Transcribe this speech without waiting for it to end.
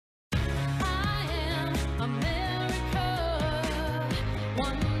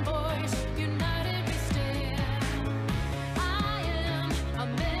One voice, united we stand. I am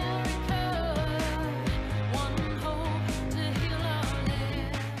America. One hope to heal our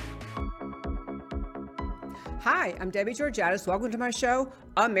land. Hi, I'm Debbie Georgiadis. Welcome to my show,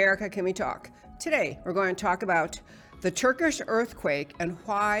 America Can We Talk? Today, we're going to talk about the Turkish earthquake and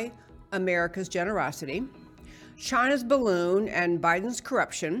why America's generosity, China's balloon and Biden's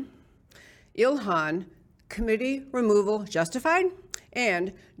corruption, Ilhan, committee removal justified,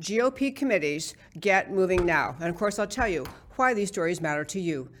 and GOP committees get moving now. And of course, I'll tell you why these stories matter to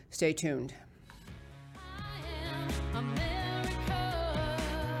you. Stay tuned.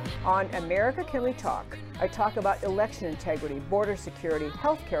 On America Can We Talk, I talk about election integrity, border security,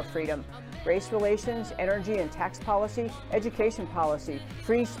 healthcare freedom, race relations, energy and tax policy, education policy,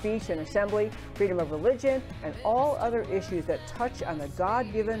 free speech and assembly, freedom of religion, and all other issues that touch on the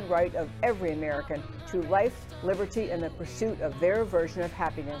God-given right of every American to life, liberty, and the pursuit of their version of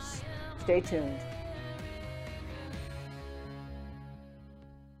happiness. Stay tuned.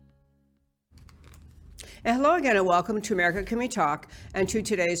 And hello again, and welcome to America Can We Talk, and to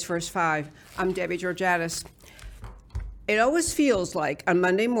today's First Five. I'm Debbie Georgiadis. It always feels like on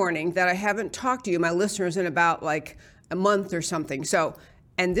Monday morning that I haven't talked to you, my listeners, in about like a month or something.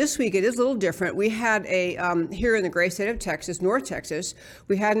 And this week it is a little different. We had here in the great state of Texas, North Texas,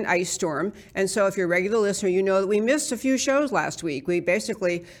 we had an ice storm. And so if you're a regular listener, you know that we missed a few shows last week. We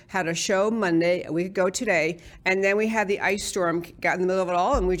basically had a show Monday, a week ago today, and then we had the ice storm, got in the middle of it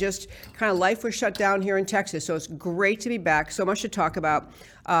all, and we just kind of, life was shut down here in Texas. So it's great to be back, so much to talk about.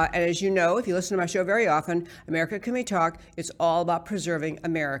 And as you know, if you listen to my show very often, America Can We Talk, it's all about preserving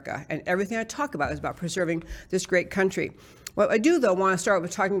America. And everything I talk about is about preserving this great country. Well, I do, though, want to start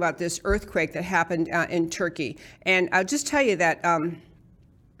with talking about this earthquake that happened in Turkey. And I'll just tell you that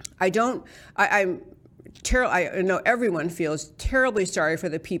I know everyone feels terribly sorry for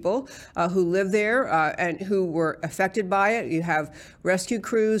the people who live there and who were affected by it. You have rescue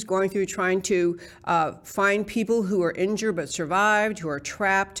crews going through trying to find people who are injured but survived, who are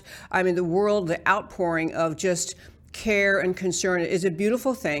trapped. I mean, the outpouring of just care and concern is a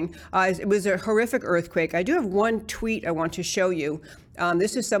beautiful thing. It was a horrific earthquake. I do have one tweet I want to show you.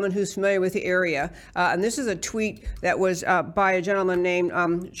 This is someone who's familiar with the area, and this is a tweet that was by a gentleman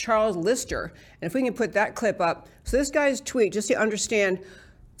named Charles Lister. And if we can put that clip up. So this guy's tweet, just to understand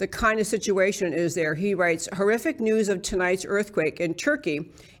the kind of situation is there. He writes, horrific news of tonight's earthquake in Turkey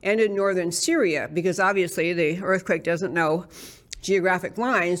and in northern Syria, because obviously the earthquake doesn't know geographic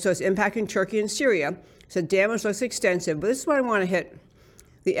lines, so it's impacting Turkey and Syria. So damage looks extensive, but this is what I want to hit.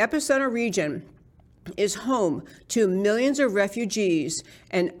 The epicenter region is home to millions of refugees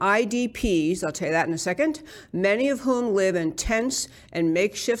and IDPs, I'll tell you that in a second, many of whom live in tents and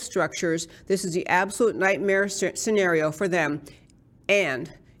makeshift structures. This is the absolute nightmare scenario for them. And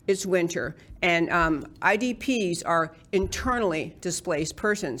it's winter. And IDPs are internally displaced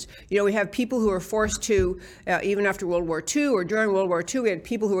persons. You know, we have people who are forced to, even after World War II or during World War II, we had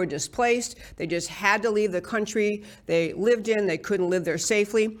people who were displaced. They just had to leave the country they lived in. They couldn't live there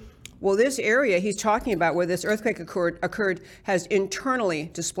safely. Well, this area he's talking about where this earthquake occurred has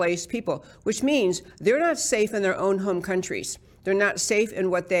internally displaced people, which means they're not safe in their own home countries. They're not safe in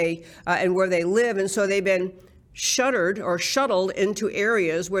what they and where they live. And so they've been shuttered or shuttled into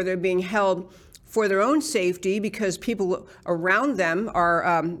areas where they're being held for their own safety because people around them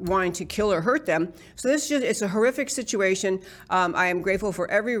are wanting to kill or hurt them. So it's a horrific situation. I am grateful for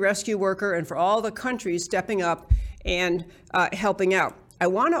every rescue worker and for all the countries stepping up and helping out. I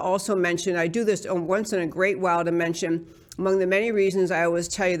want to also mention, I do this once in a great while to mention, among the many reasons I always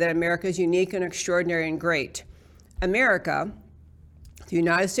tell you that America is unique and extraordinary and great. America, the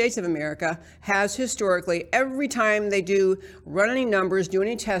United States of America, has historically, every time they run any numbers, do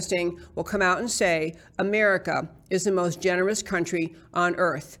any testing, will come out and say, America is the most generous country on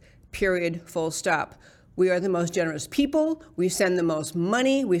earth, period, full stop. We are the most generous people. We send the most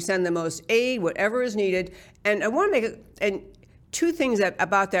money. We send the most aid, whatever is needed. And I want to make two things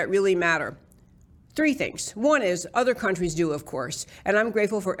about that really matter. Three things. One is other countries do, of course, and I'm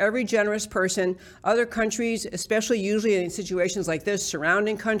grateful for every generous person. Other countries, especially usually in situations like this,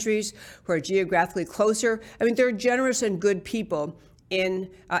 surrounding countries who are geographically closer, I mean, they're generous and good people in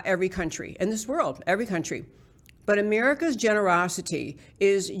every country, in this world, every country. But America's generosity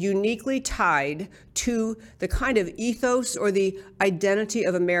is uniquely tied to the kind of ethos or the identity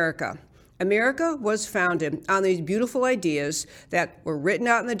of America. America was founded on these beautiful ideas that were written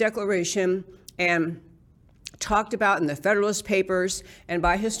out in the Declaration and talked about in the Federalist Papers and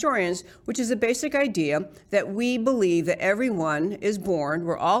by historians, which is a basic idea that we believe that everyone is born,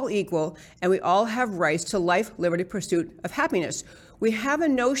 we're all equal, and we all have rights to life, liberty, pursuit of happiness. We have a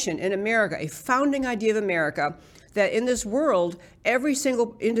notion in America, a founding idea of America, that in this world, every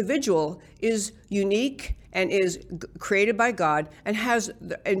single individual is unique and is created by God and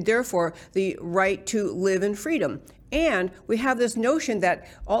and therefore the right to live in freedom. And we have this notion that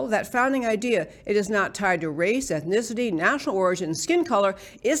all of that founding idea, it is not tied to race, ethnicity, national origin, skin color.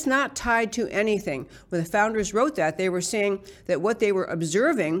 It's not tied to anything. When the founders wrote that, they were saying that what they were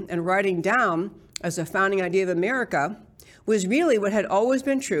observing and writing down as a founding idea of America was really what had always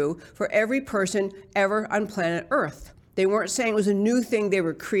been true for every person ever on planet Earth. They weren't saying it was a new thing they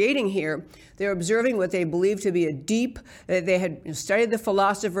were creating here. They were observing what they believed to be they had studied the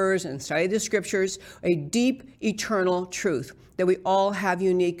philosophers and studied the scriptures, a deep, eternal truth, that we all have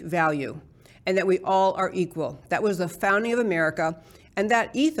unique value and that we all are equal. That was the founding of America, and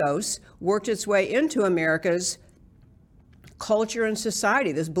that ethos worked its way into America's culture and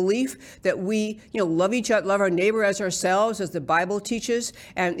society, this belief that we love each other, love our neighbor as ourselves, as the Bible teaches.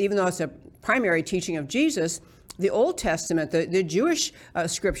 And even though it's a primary teaching of Jesus, the Old Testament, the Jewish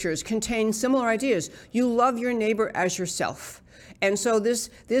scriptures contain similar ideas. You love your neighbor as yourself. And so this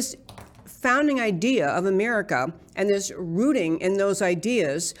founding idea of America and this rooting in those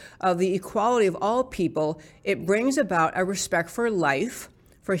ideas of the equality of all people, it brings about a respect for life,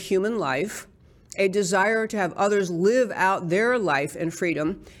 for human life, a desire to have others live out their life in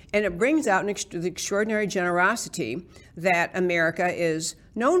freedom, and it brings out the extraordinary generosity that America is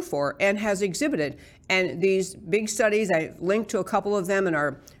known for and has exhibited. And these big studies, I linked to a couple of them in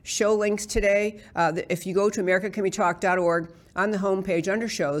our show links today. If you go to americacanwetalk.org, on the homepage under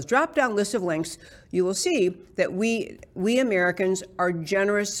shows, drop down list of links, you will see that we Americans are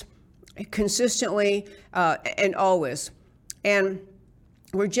generous consistently and always. And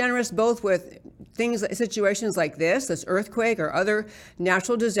we're generous both with situations like this earthquake or other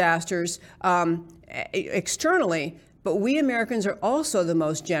natural disasters externally, but we Americans are also the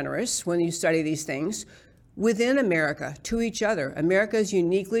most generous when you study these things within America to each other. America is a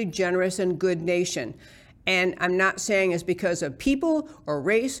uniquely generous and good nation. And I'm not saying it's because of people or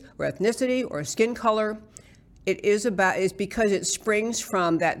race or ethnicity or skin color. It's because it springs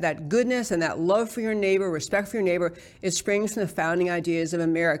from that goodness and that love for your neighbor, respect for your neighbor. It springs from the founding ideas of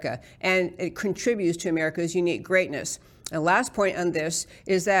America, and it contributes to America's unique greatness. And last point on this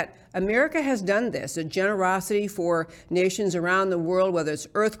is that America has done this, a generosity for nations around the world, whether it's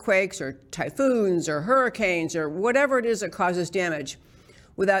earthquakes or typhoons or hurricanes or whatever it is that causes damage,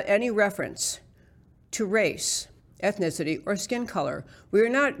 without any reference to race, ethnicity, or skin color. We are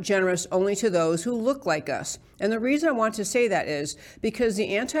not generous only to those who look like us. And the reason I want to say that is because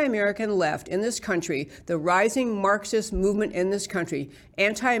the anti-American left in this country, the rising Marxist movement in this country,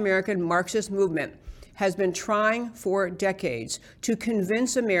 anti-American Marxist movement, has been trying for decades to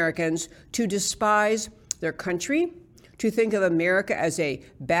convince Americans to despise their country, to think of America as a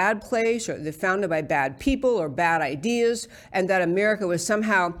bad place or founded by bad people or bad ideas, and that America was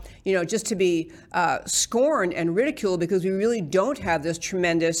somehow, just to be scorned and ridiculed because we really don't have this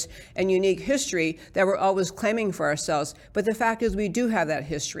tremendous and unique history that we're always claiming for ourselves. But the fact is we do have that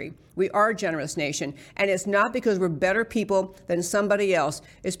history. We are a generous nation, and it's not because we're better people than somebody else.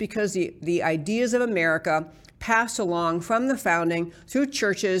 It's because the ideas of America passed along from the founding through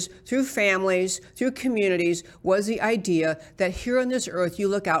churches, through families, through communities, was the idea that here on this earth, you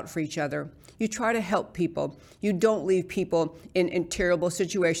look out for each other. You try to help people. You don't leave people in terrible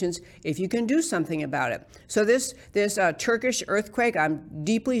situations if you can do something about it. So this Turkish earthquake, I'm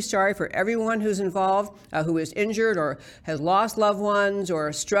deeply sorry for everyone who's involved, who is injured or has lost loved ones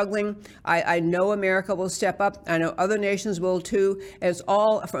or struggling. I know America will step up. I know other nations will too. It's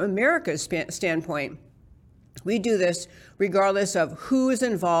all from America's standpoint. We do this regardless of who is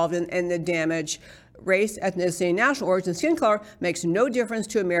involved in the damage. Race, ethnicity, national origin, skin color makes no difference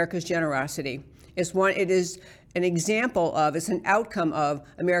to America's generosity. It is an example of, it's an outcome of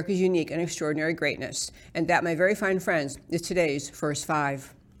America's unique and extraordinary greatness. And that, my very fine friends, is today's First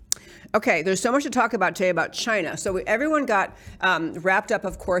Five. Okay, there's so much to talk about today about China. So everyone got wrapped up,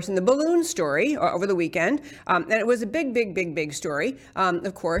 of course, in the balloon story over the weekend. And it was a big story.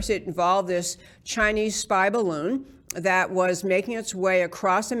 Of course, it involved this Chinese spy balloon that was making its way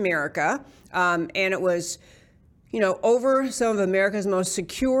across America. And it was, over some of America's most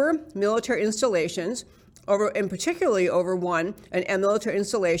secure military installations, and particularly over a military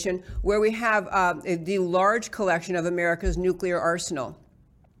installation where we have the large collection of America's nuclear arsenal.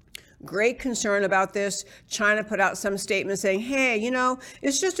 great concern about this. China put out some statement saying, hey,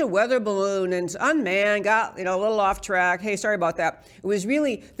 it's just a weather balloon and it's unmanned, got, a little off track. Hey, sorry about that. It was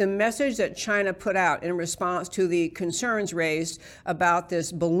really the message that China put out in response to the concerns raised about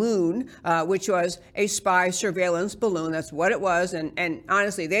this balloon, which was a spy surveillance balloon. That's what it was. And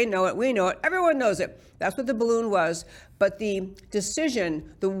honestly, they know it. We know it. Everyone knows it. That's what the balloon was. But the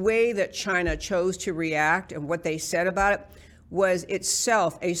decision, the way that China chose to react and what they said about it was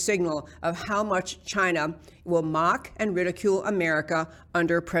itself a signal of how much China will mock and ridicule America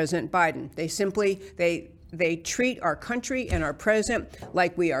under President Biden. They simply, they treat our country and our president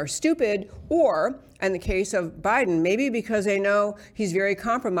like we are stupid, or in the case of Biden, maybe because they know he's very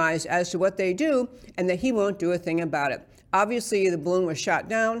compromised as to what they do and that he won't do a thing about it. Obviously, the balloon was shot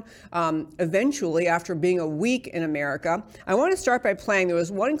down eventually after being a week in America. I want to start by playing, there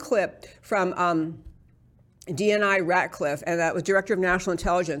was one clip from DNI Ratcliffe, and that was Director of National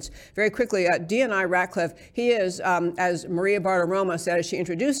Intelligence. Very quickly, DNI Ratcliffe, he is, as Maria Bartiromo said as she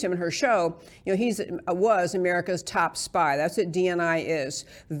introduced him in her show, was America's top spy. That's what DNI is.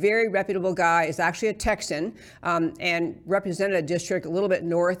 Very reputable guy. Is actually a Texan and represented a district a little bit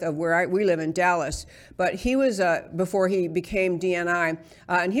north of where we live in Dallas. But he was, before he became DNI,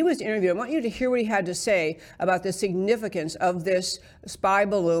 and he was interviewed. I want you to hear what he had to say about the significance of this spy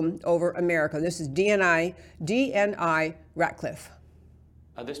balloon over America. This is DNI Ratcliffe.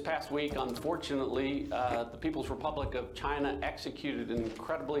 This past week, unfortunately, the People's Republic of China executed an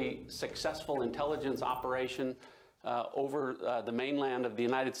incredibly successful intelligence operation over the mainland of the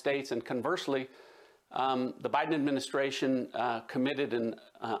United States. And conversely, the Biden administration committed an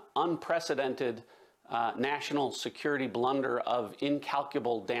unprecedented national security blunder of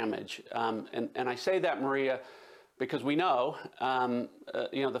incalculable damage. And I say that, Maria, because we know,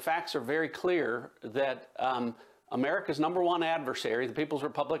 the facts are very clear that America's number one adversary, the People's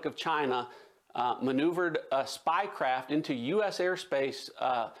Republic of China, maneuvered a spy craft into U.S. airspace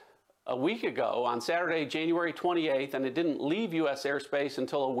a week ago on Saturday, January 28th, and it didn't leave U.S. airspace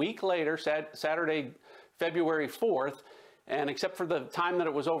until a week later, Saturday, February 4th. And except for the time that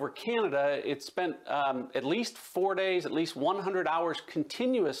it was over Canada, it spent at least 4 days, at least 100 hours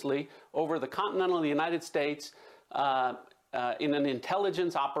continuously over the continental United States in an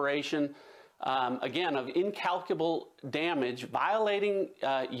intelligence operation, again, of incalculable damage, violating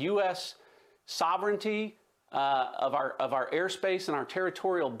U.S. sovereignty of our airspace and our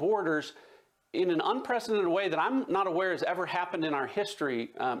territorial borders in an unprecedented way that I'm not aware has ever happened in our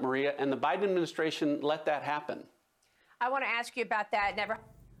history, Maria, and the Biden administration let that happen. I want to ask you about that.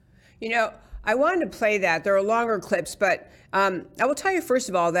 I wanted to play that. There are longer clips, but I will tell you, first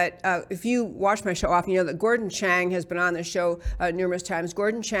of all, that if you watch my show often, you know that Gordon Chang has been on the show numerous times.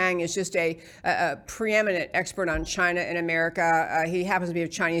 Gordon Chang is just a preeminent expert on China in America. He happens to be of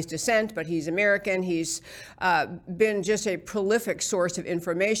Chinese descent, but he's American. He's been just a prolific source of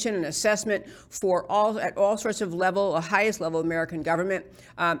information and assessment for at all sorts of level, the highest level of American government,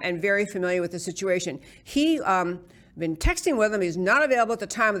 and very familiar with the situation. He been texting with him. He's not available at the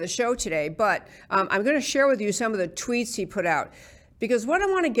time of the show today, but I'm going to share with you some of the tweets he put out. Because what I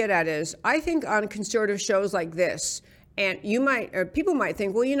want to get at is, I think on conservative shows like this, and people might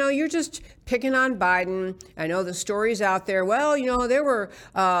think, well, you're just picking on Biden. I know the story's out there. Well, there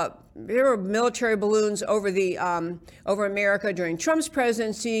were military balloons over over America during Trump's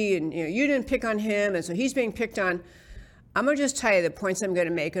presidency, and you didn't pick on him, and so he's being picked on. I'm going to just tell you the points I'm going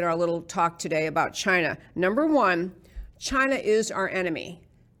to make in our little talk today about China. Number one, China is our enemy.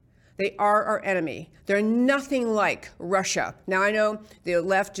 They are our enemy. They're nothing like Russia. Now, I know the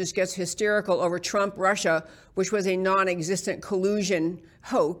left just gets hysterical over Trump-Russia, which was a non-existent collusion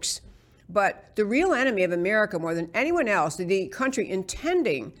hoax. But the real enemy of America, more than anyone else, the country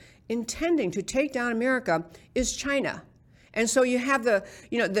intending to take down America, is China. And so you have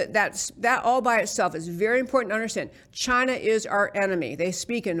that all by itself is very important to understand. China is our enemy. They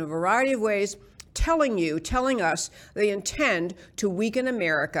speak in a variety of ways, telling us they intend to weaken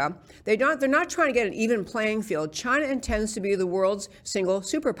America. They're not trying to get an even playing field. China intends to be the world's single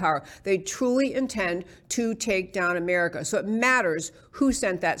superpower. They truly intend to take down America. So it matters who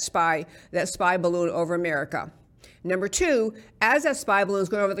sent that spy balloon over America. Number two, as that spy balloon is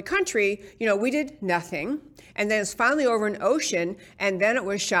going over the country, we did nothing. And then it's finally over an ocean, and then it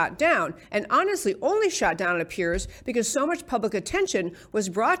was shot down. And honestly, only shot down, it appears, because so much public attention was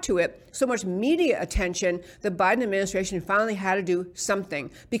brought to it, so much media attention, the Biden administration finally had to do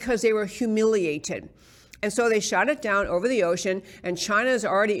something because they were humiliated. And so they shot it down over the ocean, and China has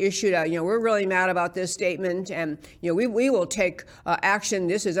already issued a, we're really mad about this statement, and, we will take action.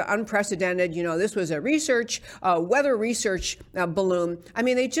 This is unprecedented. This was a weather research balloon. I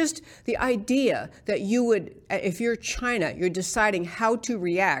mean, the idea that you would, if you're China, you're deciding how to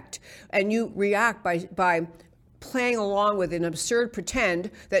react, and you react by playing along with an absurd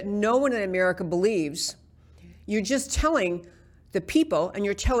pretend that no one in America believes. You're just telling the people, and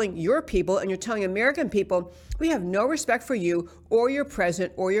you're telling your people, and you're telling American people, we have no respect for you or your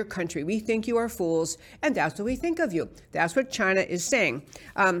president or your country. We think you are fools, and that's what we think of you. That's what China is saying.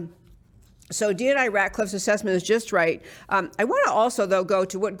 So D&I Ratcliffe's assessment is just right. I want to also, though, go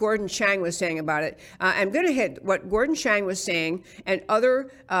to what Gordon Chang was saying about it. I'm going to hit what Gordon Chang was saying and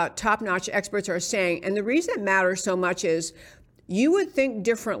other top-notch experts are saying. And the reason it matters so much is you would think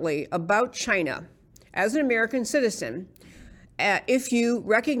differently about China as an American citizen if you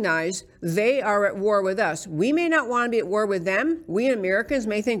recognize they are at war with us. We may not want to be at war with them. We Americans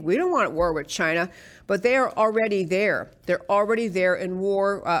may think we don't want at war with China, but they are already there. They're already there in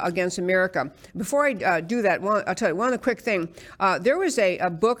war against America. Before I do that, I'll tell you one other quick thing. There was a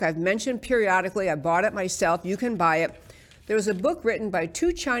book I've mentioned periodically. I bought it myself. You can buy it. There was a book written by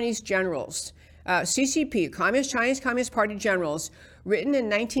two Chinese generals, CCP, Chinese Communist Party generals, written in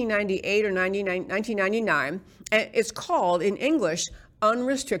 1998 or 1999, and it's called, in English,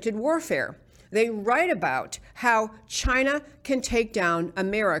 Unrestricted Warfare. They write about how China can take down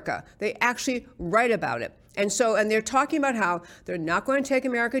America. They actually write about it. And they're talking about how they're not going to take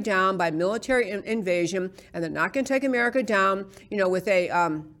America down by military invasion, and they're not going to take America down, with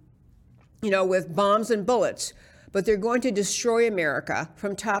bombs and bullets. But they're going to destroy America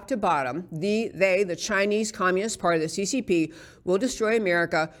from top to bottom. The Chinese Communist Party, the CCP, will destroy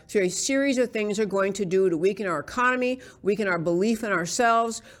America through a series of things they're going to do to weaken our economy, weaken our belief in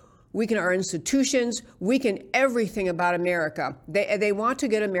ourselves, weaken our institutions, weaken everything about America. They want to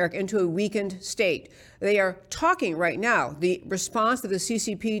get America into a weakened state. They are talking right now, the response of the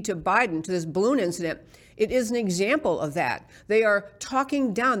CCP to Biden, to this balloon incident, it is an example of that. They are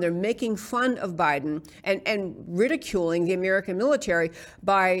talking down, they're making fun of Biden and ridiculing the American military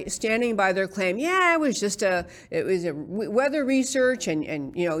by standing by their claim, it was a weather research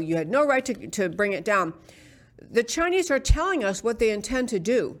and you had no right to bring it down. The Chinese are telling us what they intend to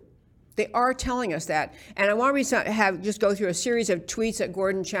do. They are telling us that. And I want to just go through a series of tweets that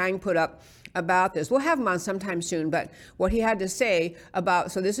Gordon Chang put up about this. We'll have him on sometime soon, but what he had to say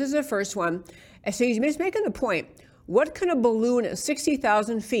about, so this is the first one. So he's making the point, what can a balloon at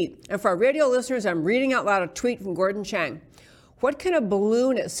 60,000 feet, and for our radio listeners, I'm reading out loud a tweet from Gordon Chang. What can a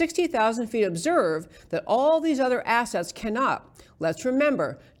balloon at 60,000 feet observe that all these other assets cannot? Let's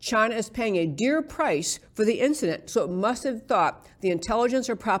remember, China is paying a dear price for the incident, so it must have thought the intelligence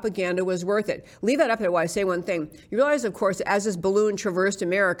or propaganda was worth it. Leave that up there while I say one thing. You realize, of course, as this balloon traversed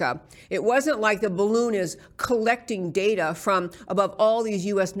America, it wasn't like the balloon is collecting data from above all these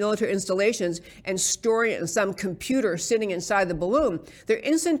U.S. military installations and storing it in some computer sitting inside the balloon. They're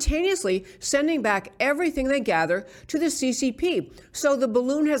instantaneously sending back everything they gather to the CCP. So the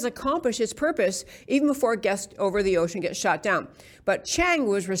balloon has accomplished its purpose even before it gets over the ocean, gets shot down. But Chang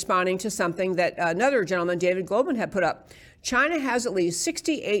was responding to something that another gentleman, David Globin, had put up. China has at least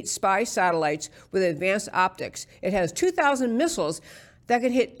 68 spy satellites with advanced optics. It has 2,000 missiles that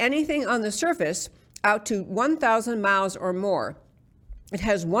can hit anything on the surface out to 1,000 miles or more. It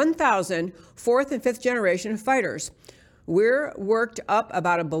has 1,000 fourth and fifth generation fighters. We're worked up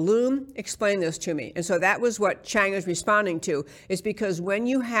about a balloon. Explain this to me. And so that was what Chang was responding to, is because when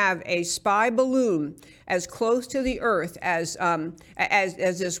you have a spy balloon as close to the Earth as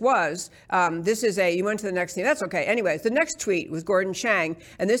this was, you went to the next thing. That's okay. Anyways, the next tweet was Gordon Chang,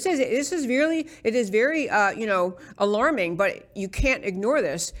 and it is very alarming, but you can't ignore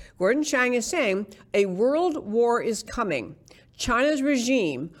this. Gordon Chang is saying a world war is coming. China's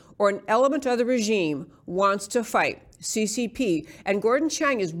regime or an element of the regime wants to fight. CCP. And Gordon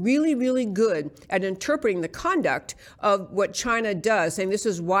Chang is really, really good at interpreting the conduct of what China does, saying this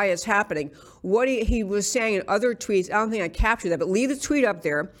is why it's happening. What he was saying in other tweets, I don't think I captured that, but leave the tweet up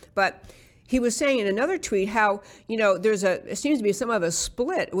there. But he was saying in another tweet how, it seems to be some of a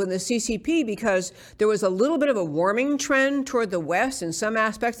split with the CCP because there was a little bit of a warming trend toward the West in some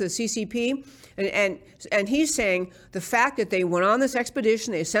aspects of the CCP. And he's saying the fact that they went on this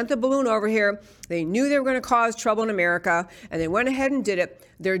expedition, they sent the balloon over here, they knew they were going to cause trouble in America, and they went ahead and did it.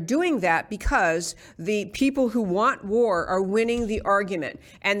 They're doing that because the people who want war are winning the argument.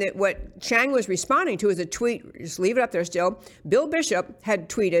 And that what Chang was responding to is a tweet, just leave it up there still. Bill Bishop had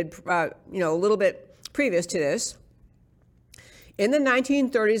tweeted, a little bit previous to this. In the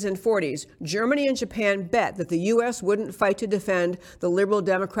 1930s and 40s, Germany and Japan bet that the U.S. wouldn't fight to defend the liberal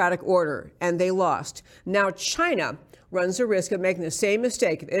democratic order, and they lost. Now China runs the risk of making the same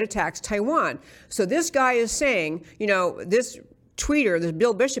mistake if it attacks Taiwan. So this guy is saying, this tweeter, this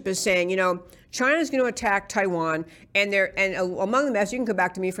Bill Bishop is saying, China is going to attack Taiwan, and among the messages, you can come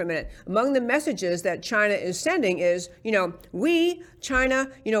back to me for a minute, among the messages that China is sending is, we, China,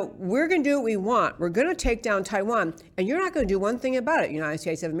 we're going to do what we want. We're going to take down Taiwan, and you're not going to do one thing about it, United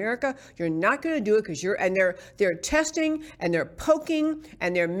States of America. You're not going to do it because they're testing, and they're poking,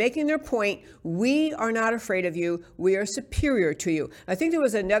 and they're making their point. We are not afraid of you. We are superior to you. I think there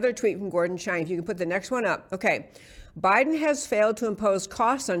was another tweet from Gordon Chang. If you can put the next one up. Okay. Biden has failed to impose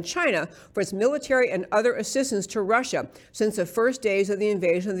costs on China for its military and other assistance to Russia since the first days of the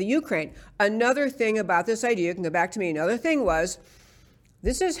invasion of the Ukraine. Another thing about this idea, you can go back to me, another thing was,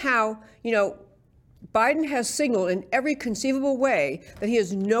 this is how, Biden has signaled in every conceivable way that he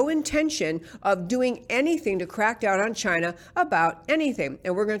has no intention of doing anything to crack down on China about anything.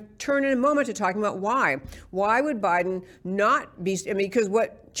 And we're going to turn in a moment to talking about why. Why would Biden not be, because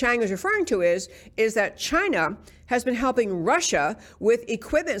what Chang is referring to is that China has been helping Russia with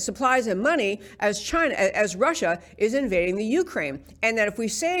equipment, supplies, and money as Russia is invading the Ukraine. And that if we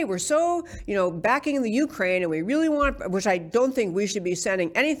say we're so, backing the Ukraine and we really want, which I don't think we should be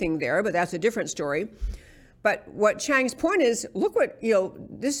sending anything there, but that's a different story. But what Chang's point is, look what,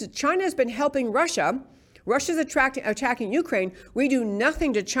 China has been helping Russia. Russia's attacking Ukraine. We do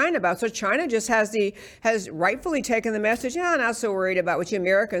nothing to China about. So China just has rightfully taken the message, not so worried about what you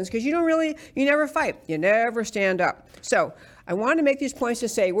Americans, because you never fight. You never stand up. So I want to make these points to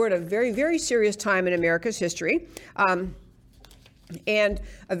say we're at a very, very serious time in America's history. And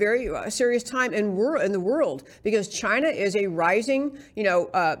a very serious time in the world, because China is a rising,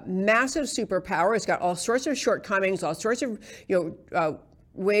 massive superpower. It's got all sorts of shortcomings, all sorts of,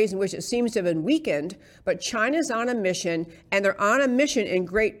 ways in which it seems to have been weakened, but China's on a mission, and they're on a mission in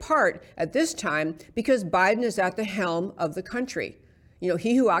great part at this time because Biden is at the helm of the country.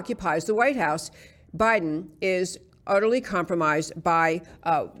 He who occupies the White House, Biden, is utterly compromised by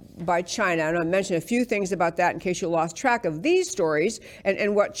China. And I'll mention a few things about that in case you lost track of these stories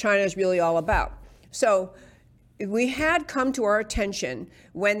and what China is really all about. So we had come to our attention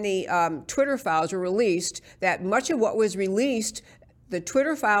when the Twitter files were released that much of what was released, the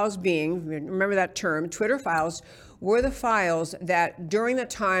Twitter files being, remember that term, Twitter files, were the files that during the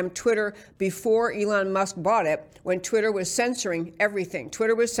time Twitter, before Elon Musk bought it, when Twitter was censoring everything.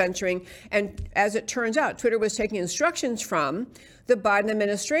 Twitter was censoring, and as it turns out, Twitter was taking instructions from the Biden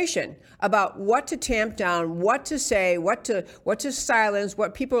administration about what to tamp down, what to say, what to silence,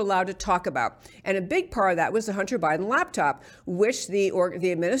 what people are allowed to talk about. And a big part of that was the Hunter Biden laptop, which the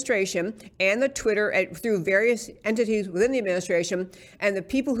administration and the Twitter, through various entities within the administration, and the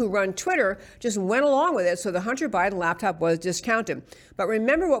people who run Twitter just went along with it. So the Hunter Biden laptop was discounted. But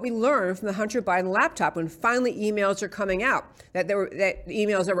remember what we learned from the Hunter Biden laptop when finally emails are coming out, that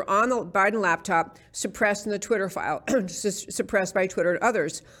emails that were on the Biden laptop suppressed in the Twitter file, suppressed by Twitter and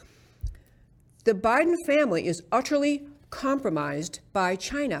others. The Biden family is utterly compromised by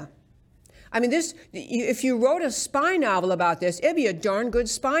China. I mean, if you wrote a spy novel about this, it'd be a darn good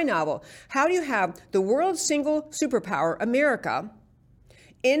spy novel. How do you have the world's single superpower, America,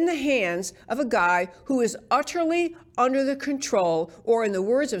 in the hands of a guy who is utterly under the control, or in the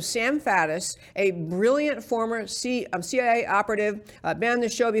words of Sam Faddis, a brilliant former CIA operative, been on the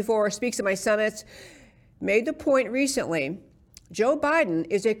show before, speaks at my summits, made the point recently, Joe Biden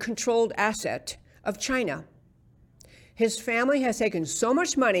is a controlled asset of China. His family has taken so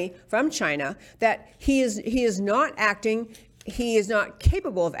much money from China that he is not acting, he is not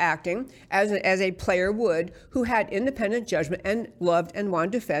capable of acting as a player would who had independent judgment and loved and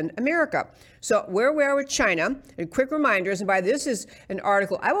wanted to defend America. So where we are with China, and quick reminders, and by this is an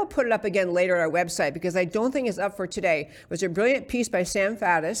article, I will put it up again later on our website because I don't think it's up for today. It was a brilliant piece by Sam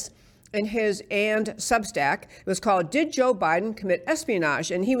Faddis in his and Substack. It was called, Did Joe Biden Commit Espionage?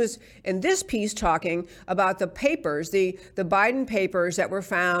 And he was in this piece talking about the papers, the Biden papers that were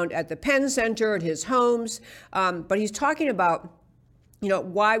found at the Penn Center, at his homes. But he's talking about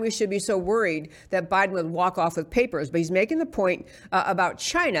why we should be so worried that Biden would walk off with papers. But he's making the point about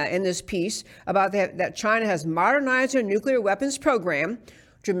China in this piece, about that China has modernized their nuclear weapons program,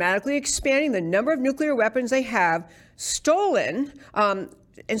 dramatically expanding the number of nuclear weapons they have,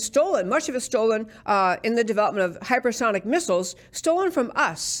 much of it stolen in the development of hypersonic missiles, stolen from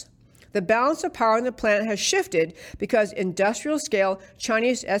us. The balance of power on the planet has shifted because industrial-scale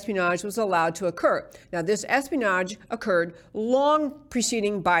Chinese espionage was allowed to occur. Now, this espionage occurred long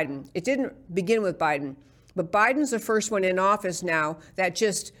preceding Biden. It didn't begin with Biden. But Biden's the first one in office now that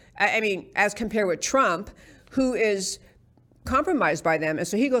just, I mean, as compared with Trump, who is compromised by them. And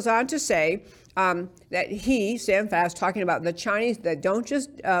so he goes on to say that he, Sam Fast, talking about the Chinese that don't just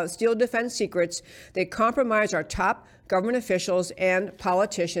steal defense secrets, they compromise our top government officials and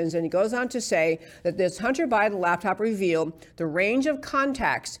politicians. And he goes on to say that this Hunter Biden laptop revealed the range of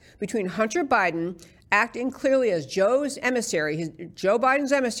contacts between Hunter Biden acting clearly as Joe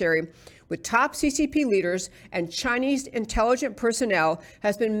Biden's emissary, with top CCP leaders and Chinese intelligence personnel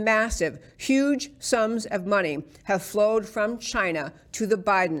has been massive. Huge sums of money have flowed from China to the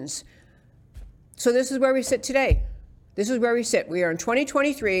Bidens. So this is where we sit today. This is where we sit. We are in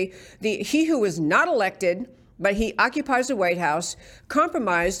 2023. He who was not elected, but he occupies the White House,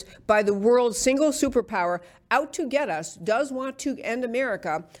 compromised by the world's single superpower out to get us, does want to end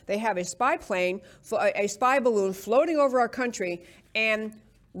America. They have a spy plane, a spy balloon floating over our country, and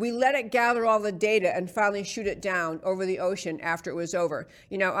we let it gather all the data and finally shoot it down over the ocean after it was over.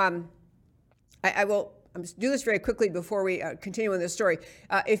 You know, I will do this very quickly before we continue on this story.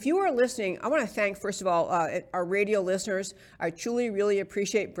 If you are listening, I want to thank, first of all, our radio listeners. I truly, really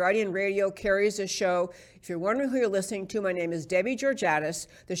appreciate Brighton Radio carries this show. If you're wondering who you're listening to, my name is Debbie Georgatos.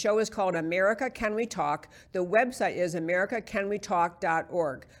 The show is called America Can We Talk. The website is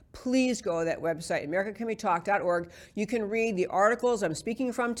americacanwetalk.org. Please go to that website, americacanwetalk.org. You can read the articles I'm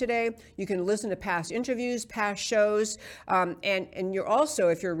speaking from today. You can listen to past interviews, past shows. And you're also,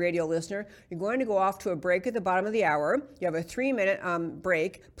 if you're a radio listener, you're going to go off to a break at the bottom of the hour. You have a 3-minute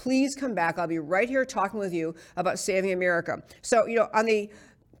break. Please come back. I'll be right here talking with you about saving America. So, you know,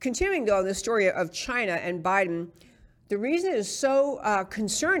 continuing though on the story of China and Biden, the reason it is so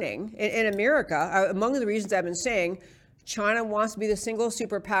concerning in America, among the reasons I've been saying, China wants to be the single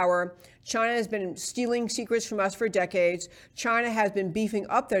superpower. China has been stealing secrets from us for decades. China has been beefing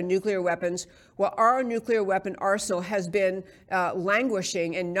up their nuclear weapons, while our nuclear weapon arsenal has been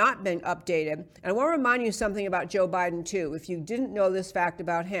languishing and not been updated. And I want to remind you something about Joe Biden, too, if you didn't know this fact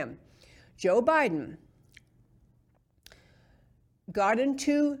about him. Joe Biden got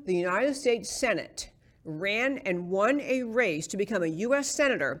into the United States Senate, ran and won a race to become a U.S.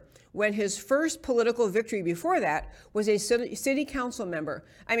 Senator when his first political victory before that was a city council member.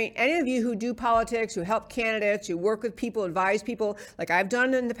 I mean, any of you who do politics, who help candidates, who work with people, advise people, like I've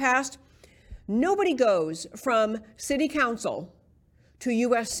done in the past, nobody goes from city council to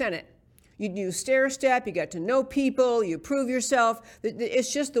U.S. Senate. You do stair step, you get to know people, you prove yourself.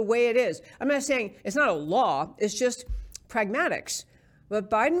 It's just the way it is. I'm not saying it's not a law, it's just pragmatics. But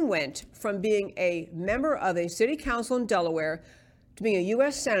Biden went from being a member of a city council in Delaware to being a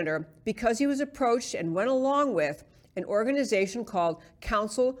U.S. Senator because he was approached and went along with an organization called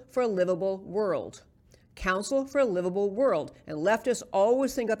Council for a Livable World. Council for a Livable World. And leftists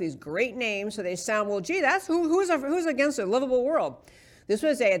always think up these great names so they sound, well, gee, that's who's against a livable world? This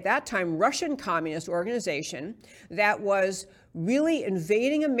was at that time, Russian communist organization that was really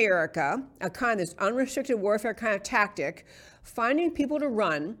invading America, a kind of this unrestricted warfare kind of tactic, finding people to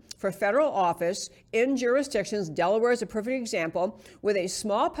run for federal office in jurisdictions. Delaware is a perfect example, with a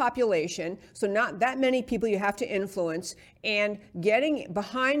small population, so not that many people you have to influence, and getting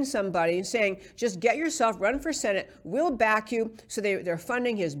behind somebody and saying, just get yourself, run for Senate, we'll back you. So they're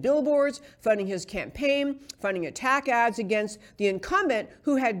funding his billboards, funding his campaign, funding attack ads against the incumbent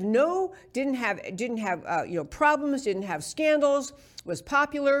who had didn't have problems, didn't have scandals, was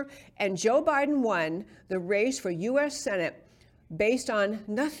popular. And Joe Biden won the race for U.S. Senate based on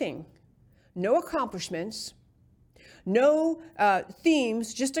nothing, no accomplishments, no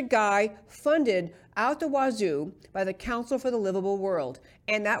themes, just a guy funded out the wazoo by the Council for the Livable World.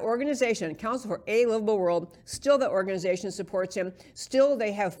 And that organization, Council for a Livable World, still the organization supports him, still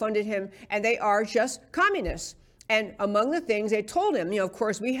they have funded him, and they are just communists. And among the things they told him, of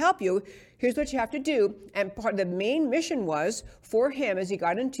course, we help you. Here's what you have to do. And part of the main mission was for him, as he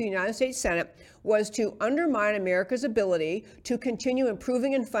got into the United States Senate, was to undermine America's ability to continue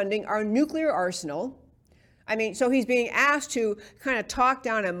improving and funding our nuclear arsenal. I mean, so he's being asked to kind of talk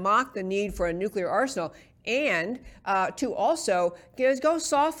down and mock the need for a nuclear arsenal, and to also go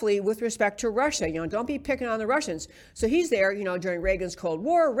softly with respect to Russia. Don't be picking on the Russians. So he's there, during Reagan's Cold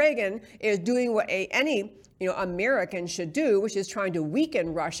War. Reagan is doing what any American should do, which is trying to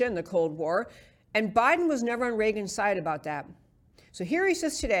weaken Russia in the Cold War. And Biden was never on Reagan's side about that. So here he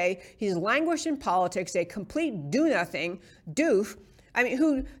sits today. He's languished in politics, a complete do-nothing doof. I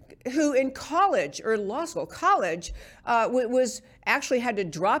mean, who in college or law school, was actually had to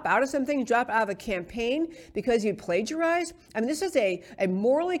drop out of something, drop out of a campaign because he plagiarized. I mean, this is a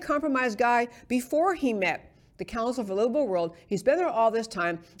morally compromised guy before he met the Council for Livable World. He's been there all this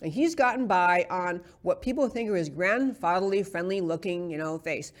time, and he's gotten by on what people think are his grandfatherly, friendly-looking,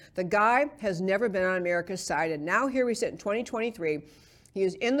 face. The guy has never been on America's side, and now here we sit in 2023. He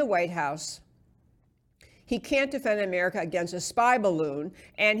is in the White House. He can't defend America against a spy balloon,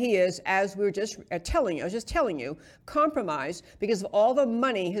 and he is, as we were just telling you, compromised because of all the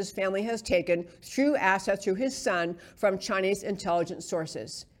money his family has taken through assets through his son from Chinese intelligence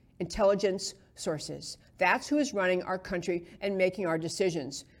sources. That's who is running our country and making our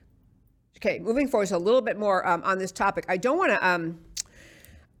decisions. Okay, moving forward, so a little bit more on this topic. I don't want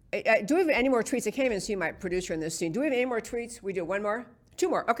to. Do we have any more tweets? I can't even see my producer in this scene. Do we have any more tweets? We do. One more? Two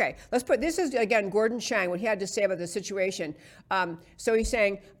more. Okay, this is, again, Gordon Chang, what he had to say about the situation. So he's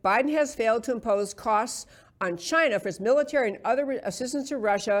saying, Biden has failed to impose costs on China for its military and other assistance to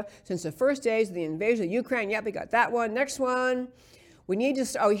Russia since the first days of the invasion of Ukraine. Yep, we got that one. Next one. We need to,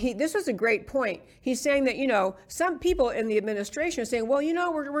 this was a great point. He's saying that, some people in the administration are saying, well,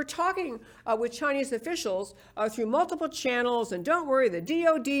 we're talking with Chinese officials through multiple channels, and don't worry, the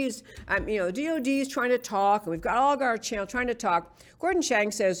DOD's, DOD's trying to talk, and we've got all our channel trying to talk. Gordon Chang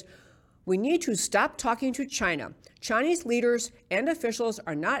says, we need to stop talking to China. Chinese leaders and officials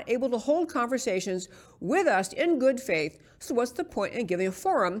are not able to hold conversations with us in good faith, so what's the point in giving a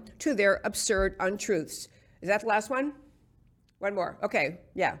forum to their absurd untruths? Is that the last one? One more. Okay.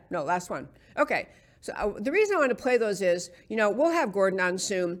 Yeah. No, last one. Okay. So the reason I want to play those is, we'll have Gordon on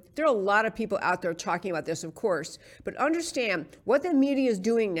soon. There are a lot of people out there talking about this, of course, but understand what the media is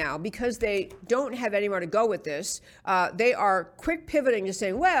doing now, because they don't have anywhere to go with this. They are quick pivoting to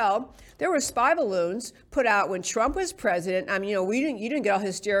saying, well, there were spy balloons put out when Trump was president. You didn't get all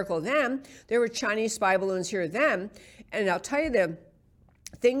hysterical then. There were Chinese spy balloons here then. And I'll tell you the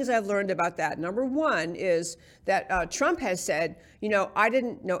things I've learned about that. Number one is that Trump has said, I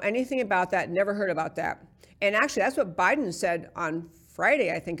didn't know anything about that, never heard about that. And actually, that's what Biden said on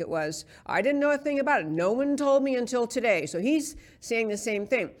Friday, I think it was. I didn't know a thing about it. No one told me until today. So he's saying the same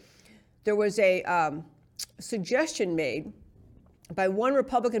thing. There was a suggestion made by one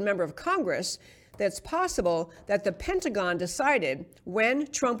Republican member of Congress that's possible that the Pentagon decided when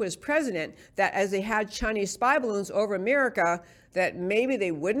Trump was president that as they had Chinese spy balloons over America, that maybe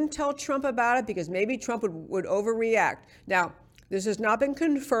they wouldn't tell Trump about it because maybe Trump would overreact. Now, this has not been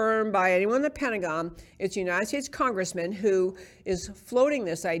confirmed by anyone in the Pentagon. It's a United States congressman who is floating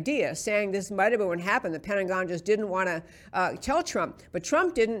this idea, saying this might have been what happened. The Pentagon just didn't want to tell Trump, but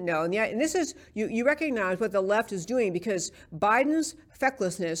Trump didn't know. And this is, you recognize what the left is doing, because Biden's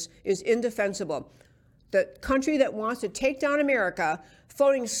fecklessness is indefensible. The country that wants to take down America,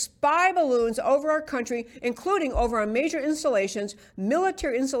 floating spy balloons over our country, including over our major installations,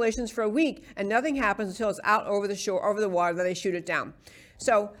 military installations, for a week, and nothing happens until it's out over the shore, over the water, then they shoot it down.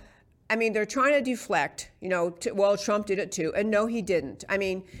 So, they're trying to deflect, well, Trump did it too. And no, he didn't.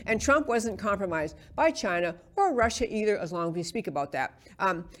 And Trump wasn't compromised by China or Russia either, as long as we speak about that.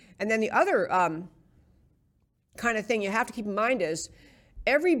 And then the other kind of thing you have to keep in mind is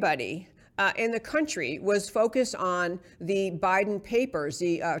everybody in the country was focused on the Biden papers,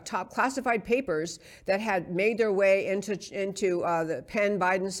 the top classified papers that had made their way into the Penn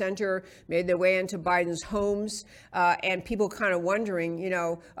Biden Center, made their way into Biden's homes, and people kind of wondering,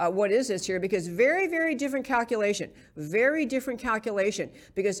 what is this here? Because very, very different calculation,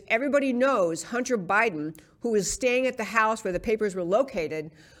 because everybody knows Hunter Biden, who was staying at the house where the papers were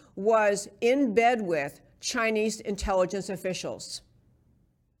located, was in bed with Chinese intelligence officials.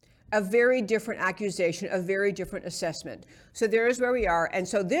 A very different accusation, a very different assessment. So there's where we are. And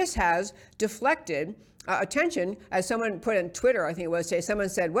so this has deflected attention, as someone put on Twitter, I think it was, someone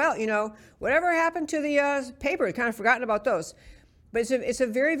said, well, whatever happened to the papers, kind of forgotten about those. But it's a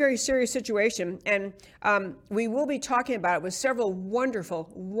very, very serious situation, and we will be talking about it with several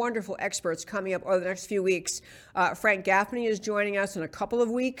wonderful, wonderful experts coming up over the next few weeks. Frank Gaffney is joining us in a couple of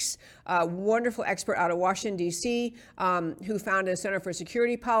weeks, a wonderful expert out of Washington, D.C., who founded a Center for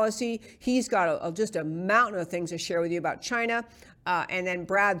Security Policy. He's got just a mountain of things to share with you about China. And then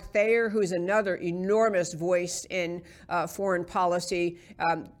Brad Thayer, who's another enormous voice in foreign policy,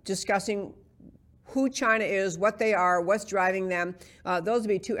 discussing who China is, what they are, what's driving them. Those will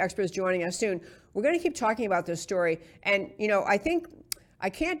be two experts joining us soon. We're going to keep talking about this story. And, I think I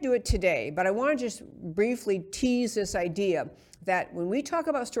can't do it today, but I want to just briefly tease this idea that when we talk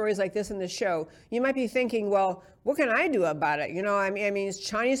about stories like this in the show, you might be thinking, well, what can I do about it? It's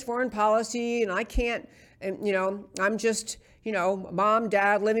Chinese foreign policy, and I can't, I'm just, mom,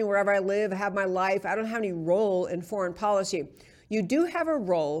 dad, living wherever I live, have my life. I don't have any role in foreign policy. You do have a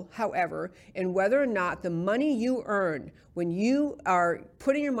role, however, in whether or not the money you earn when you are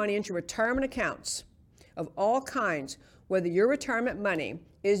putting your money into retirement accounts, of all kinds, whether your retirement money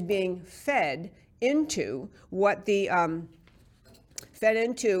is being fed into retirement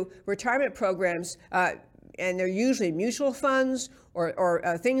programs, and they're usually mutual funds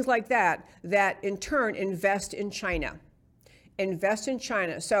or things like that, that in turn invest in China. Invest in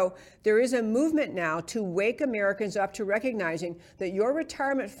China. So there is a movement now to wake Americans up to recognizing that your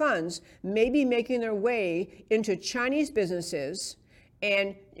retirement funds may be making their way into Chinese businesses,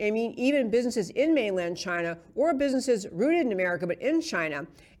 and I mean even businesses in mainland China or businesses rooted in America but in China,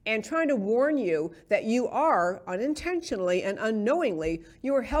 and trying to warn you that you are unintentionally and unknowingly,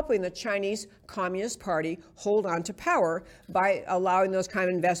 you are helping the Chinese Communist Party hold on to power by allowing those kind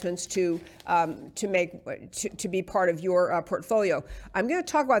of investments to be part of your portfolio. I'm going to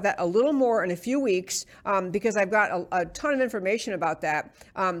talk about that a little more in a few weeks because I've got a ton of information about that.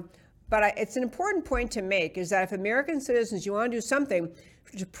 But it's an important point to make, is that if American citizens, you want to do something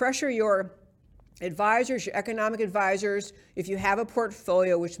to pressure your advisors, your economic advisors, if you have a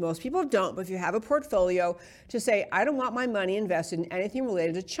portfolio, which most people don't, but if you have a portfolio, to say, I don't want my money invested in anything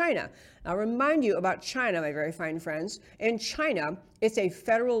related to China. I'll remind you about China, my very fine friends. In China, it's a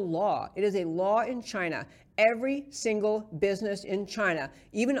federal law. It is a law in China. Every single business in China,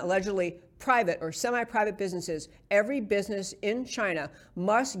 even allegedly private or semi-private businesses, every business in China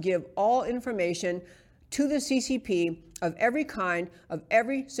must give all information to the CCP of every kind, of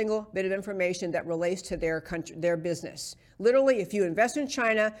every single bit of information that relates to their country, their business. Literally, if you invest in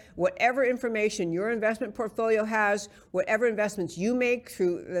China, whatever information your investment portfolio has, whatever investments you make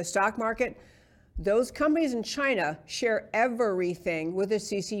through the stock market, those companies in China share everything with the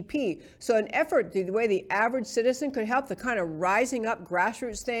CCP. So an effort, the way the average citizen could help, the kind of rising up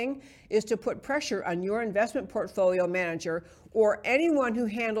grassroots thing, is to put pressure on your investment portfolio manager or anyone who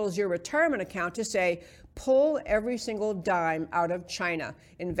handles your retirement account to say, pull every single dime out of China,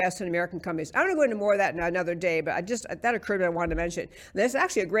 invest in American companies. I'm going to go into more of that another day, but that occurred to me, I wanted to mention. That's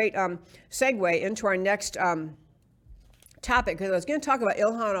actually a great segue into our next topic, because I was going to talk about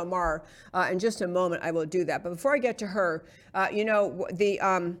Ilhan Omar in just a moment. I will do that. But before I get to her,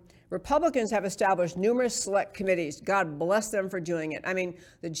 the Republicans have established numerous select committees. God bless them for doing it. I mean,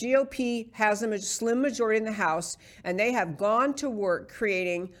 the GOP has a slim majority in the House, and they have gone to work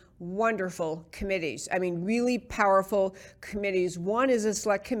creating wonderful committees. I mean, really powerful committees. One is a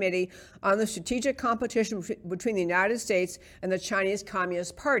select committee on the strategic competition between the United States and the Chinese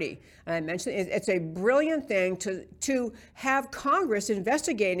Communist Party. And I mentioned it's a brilliant thing to have Congress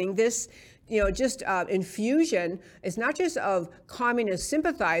investigating this, infusion. It's not just of communist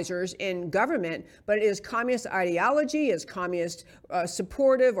sympathizers in government, but it is communist ideology, it's communist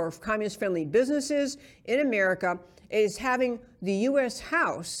supportive or communist friendly businesses in America. It is having the U.S.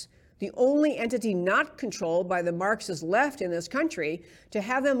 House, the only entity not controlled by the Marxist left in this country, to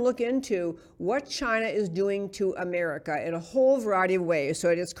have them look into what China is doing to America in a whole variety of ways. So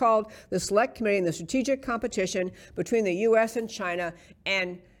it is called the Select Committee on the Strategic Competition between the U.S. and China.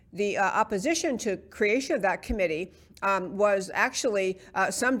 And the opposition to creation of that committee was actually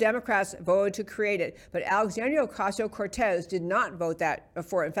some Democrats voted to create it, but Alexandria Ocasio-Cortez did not vote that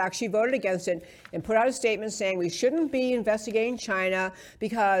for it. In fact, she voted against it and put out a statement saying we shouldn't be investigating China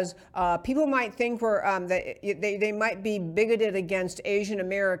because people might think they might be bigoted against Asian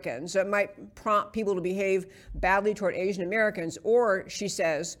Americans. So it might prompt people to behave badly toward Asian Americans. Or, she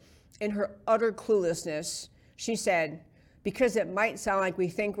says, in her utter cluelessness, she said, because it might sound like we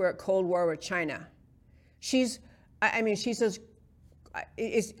think we're at Cold War with China. She says,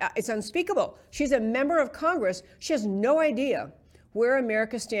 it's unspeakable. She's a member of Congress. She has no idea where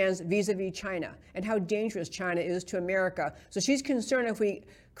America stands vis-a-vis China and how dangerous China is to America. So she's concerned if we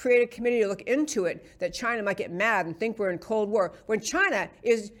create a committee to look into it, that China might get mad and think we're in Cold War, when China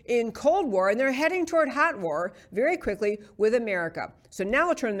is in Cold War and they're heading toward hot war very quickly with America. So now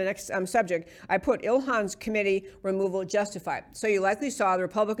I'll turn to the next subject. I put Ilhan's committee removal justified. So you likely saw the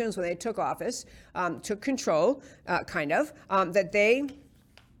Republicans, when they took office, took control, that they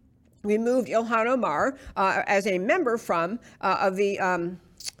removed Ilhan Omar as a member of the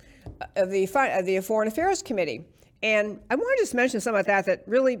Foreign Affairs Committee. And I want to just mention some of that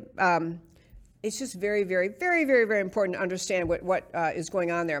really, it's just very, very, very, very, very important to understand what is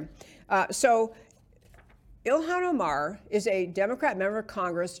going on there. So Ilhan Omar is a Democrat member of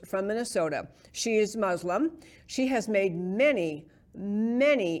Congress from Minnesota. She is Muslim. She has made many,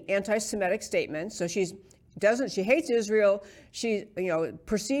 many anti-Semitic statements. So she's she hates Israel. She's,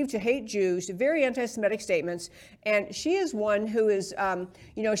 perceived to hate Jews, very anti-Semitic statements. And she is one who is,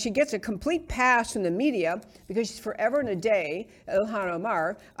 she gets a complete pass from the media because she's forever and a day, Ilhan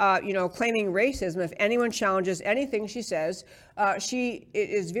Omar, claiming racism. If anyone challenges anything she says, it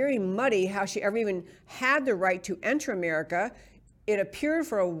is very muddy how she ever even had the right to enter America. It appeared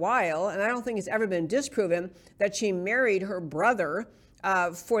for a while, and I don't think it's ever been disproven, that she married her brother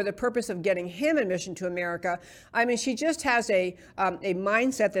for the purpose of getting him admission to America. I mean, she just has a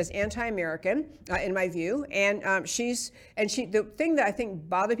mindset that's anti-American, in my view. And the thing that I think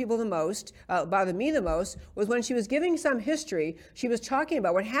bothered me the most, was when she was giving some history. She was talking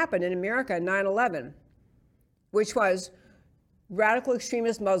about what happened in America in 9/11, which was radical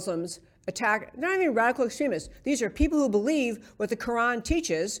extremist Muslims attack, not even radical extremists. These are people who believe what the Quran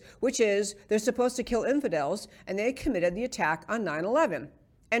teaches, which is they're supposed to kill infidels, and they committed the attack on 9/11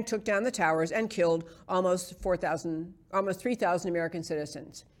 and took down the towers and killed almost 3,000 American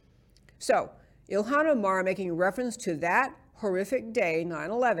citizens. So Ilhan Omar, making reference to that horrific day,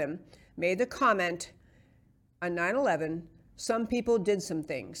 9/11, made the comment, on 9/11, some people did some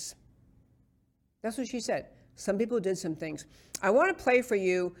things. That's what she said. Some people did some things. I want to play for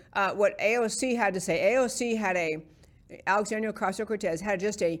you what AOC had to say. AOC had Alexandria Ocasio-Cortez had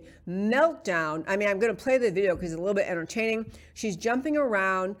just a meltdown. I mean, I'm going to play the video because it's a little bit entertaining. She's jumping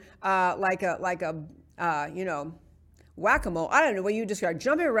around like a whack-a-mole. I don't know what you describe.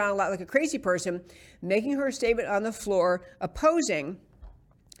 Jumping around like a crazy person, making her statement on the floor, opposing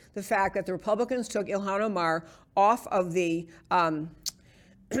the fact that the Republicans took Ilhan Omar off of the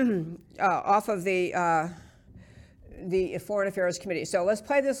Foreign Affairs Committee. So let's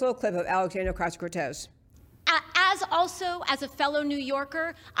play this little clip of Alexandria Ocasio-Cortez. As a fellow New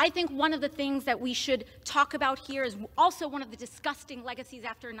Yorker, I think one of the things that we should talk about here is also one of the disgusting legacies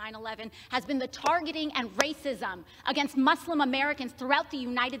after 9/11 has been the targeting and racism against Muslim Americans throughout the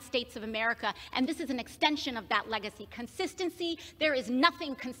United States of America. And this is an extension of that legacy. Consistency, there is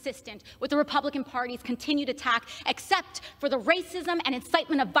nothing consistent with the Republican Party's continued attack except for the racism and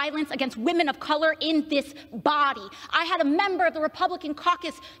incitement of violence against women of color in this body. I had a member of the Republican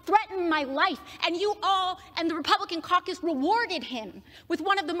caucus threaten my life, and you all and the Republican caucus rewarded him with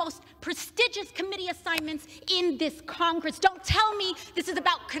one of the most prestigious committee assignments in this Congress. Don't tell me this is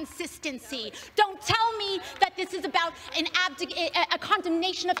about consistency. Don't tell me that this is about a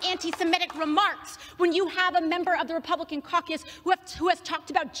condemnation of anti-Semitic remarks when you have a member of the Republican caucus who has talked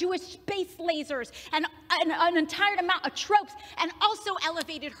about Jewish space lasers and an entire amount of tropes and also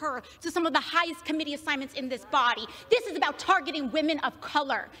elevated her to some of the highest committee assignments in this body. This is about targeting women of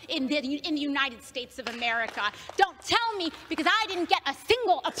color in the United States of America. Don't tell me, because I didn't get a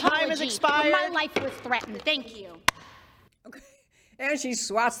single apology when my life was threatened. Thank you. Okay. And she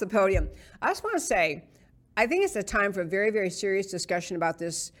swats the podium. I just want to say, I think it's a time for a very, very serious discussion about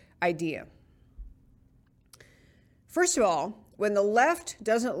this idea. First of all, when the left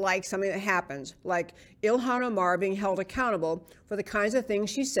doesn't like something that happens, like Ilhan Omar being held accountable for the kinds of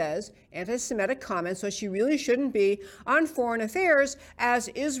things she says, anti-Semitic comments, so she really shouldn't be on foreign affairs, as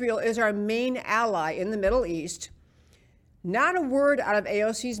Israel is our main ally in the Middle East, not a word out of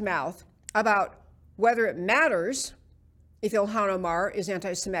AOC's mouth about whether it matters if Ilhan Omar is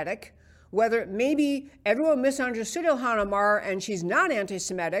anti-Semitic, whether maybe everyone misunderstood Ilhan Omar and she's not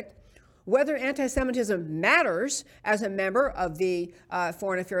anti-Semitic, whether anti-Semitism matters as a member of the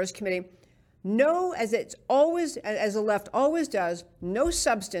Foreign Affairs Committee. No, as the left always does, no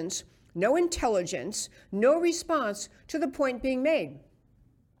substance, no intelligence, no response to the point being made.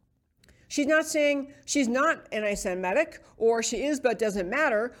 She's not saying she's not anti-Semitic, or she is but doesn't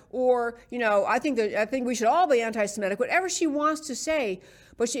matter, or I think we should all be anti-Semitic. Whatever she wants to say.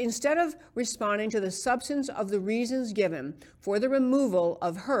 But she, instead of responding to the substance of the reasons given for the removal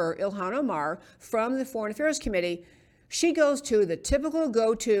of her, Ilhan Omar, from the Foreign Affairs Committee, she goes to the typical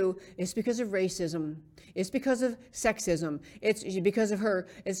go-to, it's because of racism, it's because of sexism, it's because of her,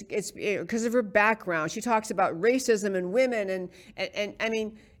 it's because of her background. She talks about racism and women and I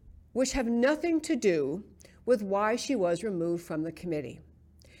mean, which have nothing to do with why she was removed from the committee.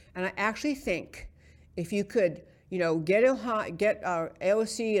 And I actually think if you could get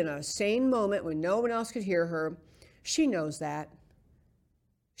AOC in a sane moment when no one else could hear her. She knows that.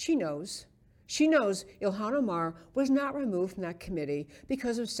 She knows. She knows Ilhan Omar was not removed from that committee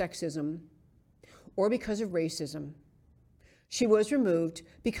because of sexism or because of racism. She was removed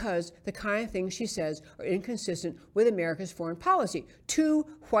because the kind of things she says are inconsistent with America's foreign policy. 2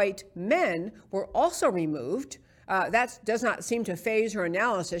 white men were also removed That does not seem to phase her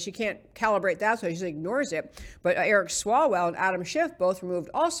analysis. She can't calibrate that, so she just ignores it. But Eric Swalwell and Adam Schiff both removed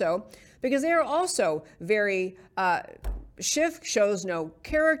also, because they are also very, Schiff shows no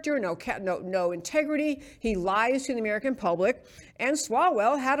character, no integrity. He lies to the American public. And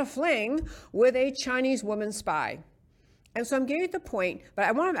Swalwell had a fling with a Chinese woman spy. And so I'm getting at the point, but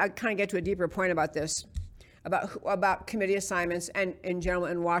I want to kind of get to a deeper point about this, about committee assignments and in general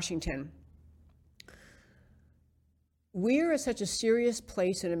in Washington. We're at such a serious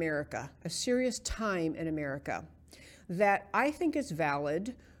place in America, a serious time in America, that I think it's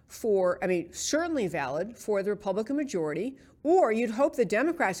valid certainly valid for the Republican majority, or you'd hope the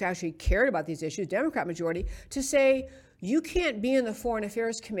Democrats actually cared about these issues, Democrat majority, to say, you can't be in the Foreign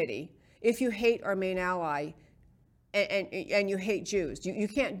Affairs Committee if you hate our main ally and you hate Jews. You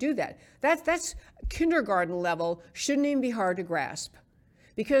can't do that. That's kindergarten level, shouldn't even be hard to grasp.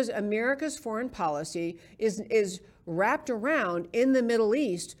 Because America's foreign policy is wrapped around, in the Middle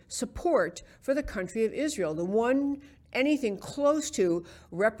East, support for the country of Israel, the one anything close to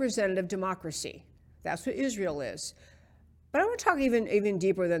representative democracy. That's what Israel is. But I want to talk even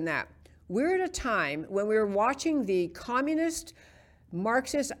deeper than that. We're at a time when we're watching the communist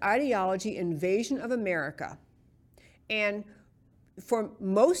Marxist ideology invasion of America. And for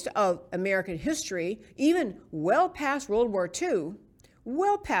most of American history, even well past World War II,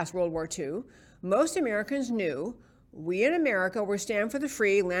 most Americans knew we in America, we stand for the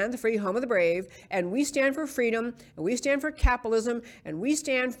free, land of the free, home of the brave, and we stand for freedom, and we stand for capitalism, and we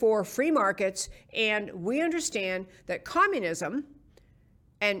stand for free markets, and we understand that communism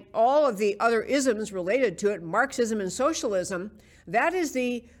and all of the other isms related to it, Marxism and socialism, that's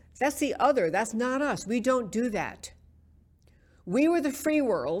the other, that's not us. We don't do that. We were the free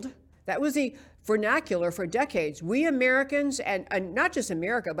world. That was the vernacular for decades. We Americans, and not just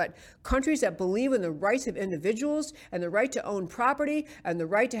America, but countries that believe in the rights of individuals and the right to own property and the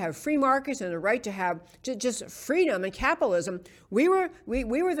right to have free markets and the right to have just freedom and capitalism. We were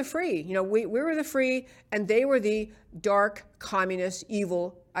the free. We were the free, and they were the dark, communist,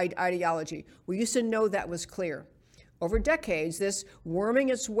 evil ideology. We used to know that was clear. Over decades, this worming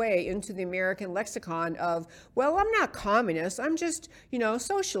its way into the American lexicon of, well, I'm not communist, I'm just,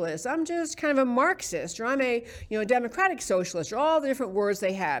 socialist, I'm just kind of a Marxist, or I'm a, democratic socialist, or all the different words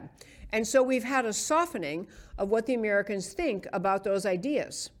they had. And so we've had a softening of what the Americans think about those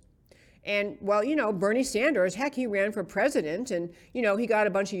ideas. And, well, Bernie Sanders, heck, he ran for president, and, he got a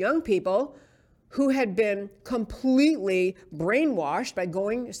bunch of young people who had been completely brainwashed by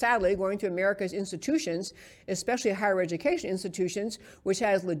sadly going to America's institutions, especially higher education institutions, which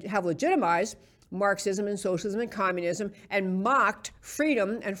have legitimized Marxism and socialism and communism and mocked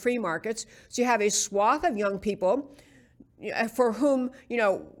freedom and free markets. So you have a swath of young people for whom,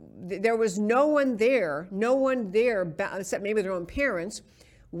 there was no one there except maybe their own parents,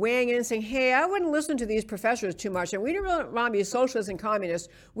 weighing in and saying, hey, I wouldn't listen to these professors too much, and we don't really want to be socialists and communists.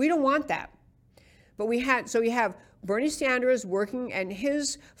 We don't want that. But we have Bernie Sanders working and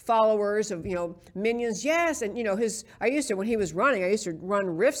his followers of, minions, yes. And, when he was running, I used to run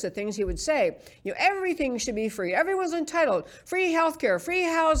riffs of things he would say. Everything should be free. Everyone's entitled. Free healthcare, free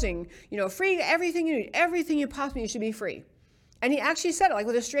housing, free everything you need. Everything you possibly need should be free. And he actually said it like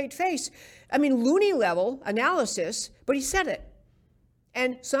with a straight face. I mean, loony level analysis, but he said it.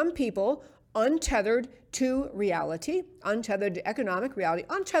 And some people, untethered to reality, untethered to economic reality,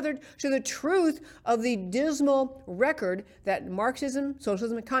 untethered to the truth of the dismal record that Marxism,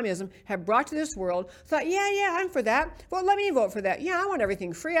 socialism, and communism have brought to this world, thought, yeah, I'm for that. Well, let me vote for that. Yeah, I want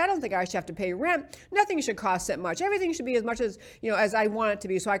everything free. I don't think I should have to pay rent. Nothing should cost that much. Everything should be as much as, as I want it to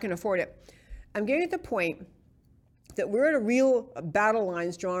be so I can afford it. I'm getting at the point that we're at a real battle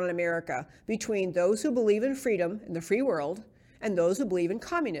lines drawn in America between those who believe in freedom in the free world and those who believe in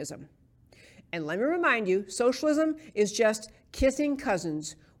communism. And let me remind you, socialism is just kissing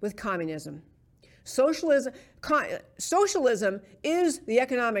cousins with communism. Socialism is the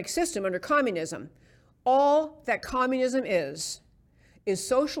economic system under communism. All that communism is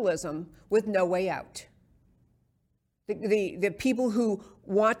socialism with no way out. The people who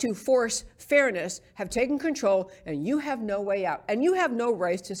want to force fairness have taken control, and you have no way out, and you have no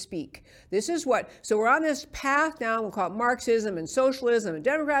rights to speak. So we're on this path now, we'll call it Marxism and socialism and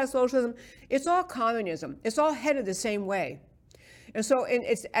democratic socialism. It's all communism. It's all headed the same way. And so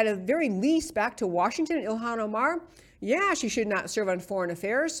it's at a very least back to Washington and Ilhan Omar. Yeah, she should not serve on foreign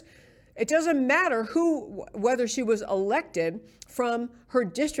affairs. It doesn't matter whether she was elected from her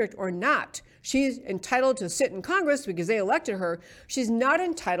district or not. She's entitled to sit in Congress because they elected her. She's not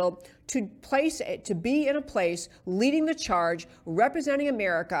entitled to be in a place leading the charge, representing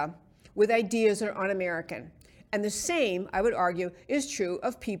America with ideas that are un-American. And the same, I would argue, is true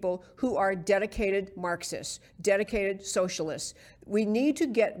of people who are dedicated Marxists, dedicated socialists. We need to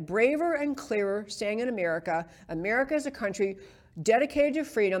get braver and clearer saying in America, America is a country dedicated to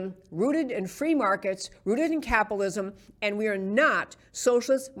freedom, rooted in free markets, rooted in capitalism, and we are not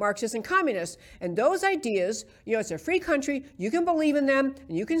socialists, Marxists, and communists. And those ideas, it's a free country, you can believe in them,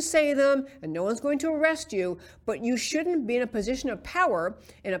 and you can say them, and no one's going to arrest you, but you shouldn't be in a position of power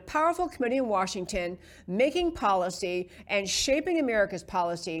in a powerful committee in Washington, making policy and shaping America's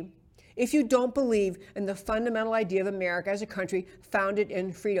policy if you don't believe in the fundamental idea of America as a country founded in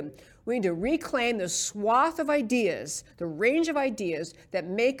freedom. We need to reclaim the swath of ideas, the range of ideas that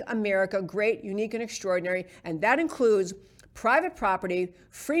make America great, unique, and extraordinary, and that includes private property,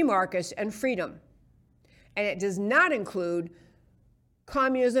 free markets, and freedom. And it does not include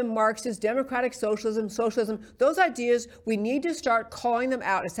communism, Marxist, democratic socialism. Those ideas, we need to start calling them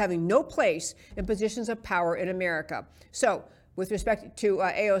out as having no place in positions of power in America. So, with respect to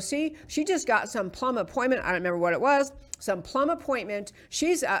AOC, she just got some plum appointment. I don't remember what it was. Some plum appointment.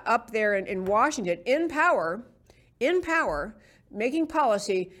 She's up there in Washington in power, making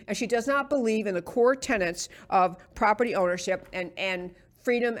policy, and she does not believe in the core tenets of property ownership and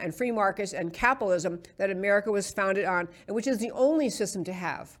freedom and free markets and capitalism that America was founded on, and which is the only system to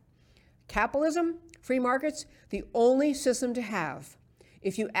have. Capitalism, free markets, the only system to have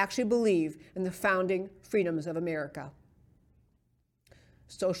if you actually believe in the founding freedoms of America.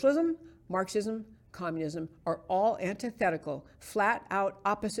 Socialism, Marxism, communism are all antithetical, flat out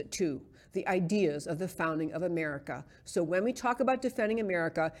opposite to the ideas of the founding of America. So when we talk about defending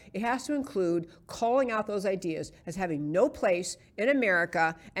America, it has to include calling out those ideas as having no place in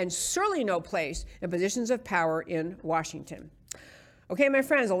America and certainly no place in positions of power in Washington. Okay, my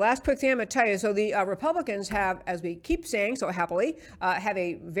friends, the last quick thing I'm going to tell you. So the Republicans have, as we keep saying so happily, have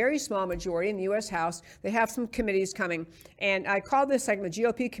a very small majority in the U.S. House. They have some committees coming. And I call this segment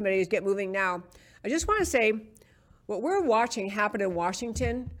GOP committees get moving now. I just want to say what we're watching happen in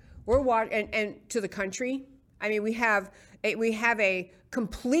Washington, and to the country. I mean, we have a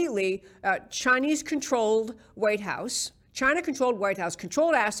completely Chinese-controlled White House, China-controlled White House,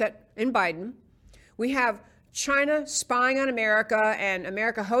 controlled asset in Biden. We have China spying on America and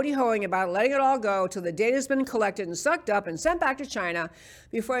America hoity-hoing about it, letting it all go till the data's been collected and sucked up and sent back to China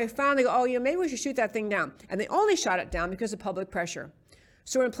before they finally go, maybe we should shoot that thing down. And they only shot it down because of public pressure.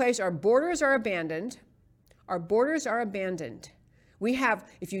 So in place, our borders are abandoned. Our borders are abandoned. We have,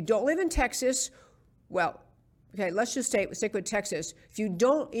 if you don't live in Texas, let's just stick with Texas. If you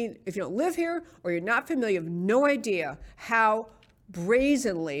don't live here or you're not familiar, you have no idea how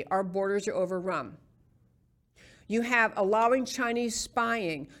brazenly our borders are overrun. You have allowing Chinese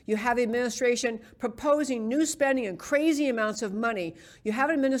spying. You have the administration proposing new spending and crazy amounts of money. You have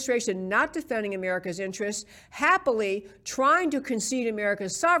an administration not defending America's interests, happily trying to concede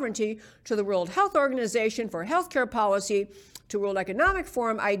America's sovereignty to the World Health Organization for healthcare policy, to World Economic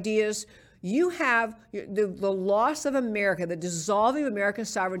Forum ideas. You have the loss of America, the dissolving of American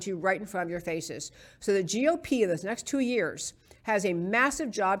sovereignty right in front of your faces. So the GOP in this next 2 years has a massive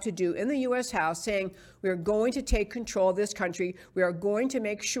job to do in the U.S. House saying we are going to take control of this country. We are going to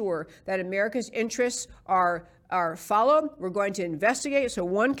make sure that America's interests are followed. We're going to investigate. So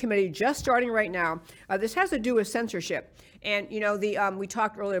one committee just starting right now. This has to do with censorship. And, we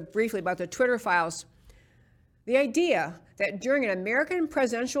talked earlier briefly about the Twitter files. The idea that during an American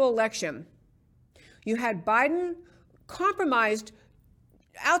presidential election, you had Biden compromised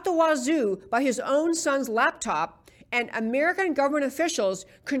out the wazoo by his own son's laptop and American government officials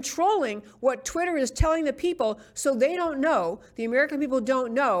controlling what Twitter is telling the people so they don't know, the American people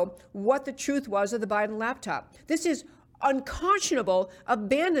don't know what the truth was of the Biden laptop. This is unconscionable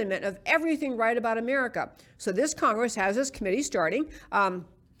abandonment of everything right about America. So this Congress has this committee starting.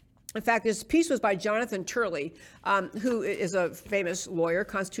 In fact, this piece was by Jonathan Turley, who is a famous lawyer,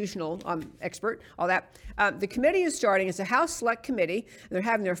 constitutional expert, all that. The committee is starting. It's a House Select Committee. They're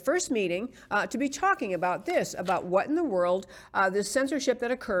having their first meeting to be talking about this, about what in the world, this censorship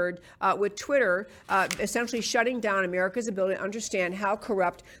that occurred with Twitter essentially shutting down America's ability to understand how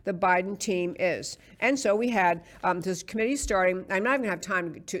corrupt the Biden team is. And so we had this committee starting. I'm not even going to have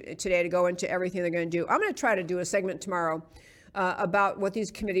time today to go into everything they're going to do. I'm going to try to do a segment tomorrow about what these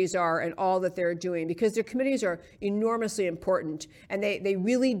committees are and all that they're doing, because their committees are enormously important. And they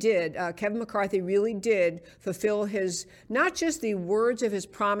really did, Kevin McCarthy really did fulfill his, not just the words of his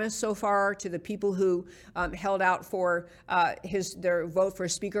promise so far to the people who held out for their vote for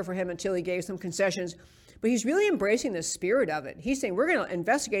Speaker for him until he gave some concessions, but he's really embracing the spirit of it. He's saying, we're going to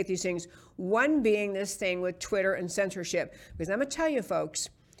investigate these things, one being this thing with Twitter and censorship. Because I'm going to tell you, folks,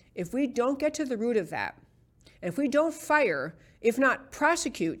 if we don't get to the root of that, And if we don't fire, if not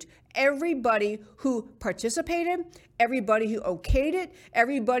prosecute, everybody who participated, everybody who okayed it,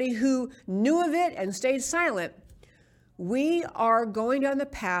 everybody who knew of it and stayed silent, we are going down the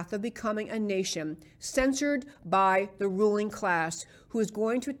path of becoming a nation censored by the ruling class, who is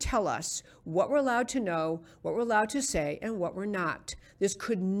going to tell us what we're allowed to know, what we're allowed to say, and what we're not. This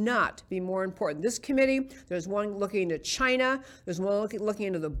could not be more important. This committee, there's one looking into China, there's one looking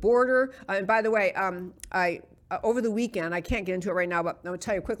into the border. And by the way, over the weekend, I can't get into it right now, but I'll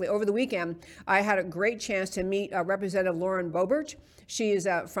tell you quickly. Over the weekend, I had a great chance to meet Representative Lauren Boebert. She is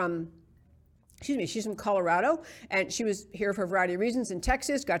she's from Colorado, and she was here for a variety of reasons in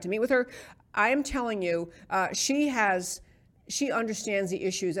Texas, got to meet with her. I am telling you, she understands the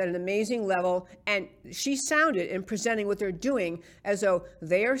issues at an amazing level, and she sounded in presenting what they're doing as though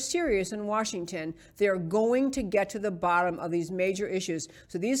they are serious in Washington. They're going to get to the bottom of these major issues.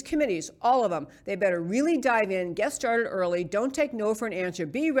 So these committees, all of them, they better really dive in, get started early, don't take no for an answer.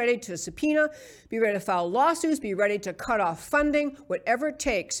 Be ready to subpoena, be ready to file lawsuits, be ready to cut off funding, whatever it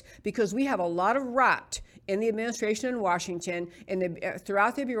takes, because we have a lot of rot in the administration in Washington,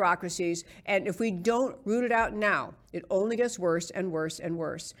 throughout the bureaucracies, and if we don't root it out now, it only gets worse and worse and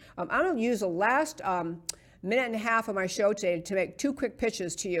worse. I'm going to use the last minute and a half of my show today to make two quick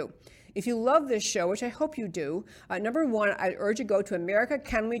pitches to you. If you love this show, which I hope you do, number one, I urge you to go to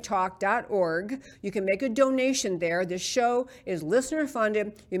americacanwetalk.org. You can make a donation there. This show is listener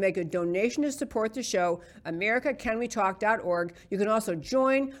funded. You make a donation to support the show, americacanwetalk.org. You can also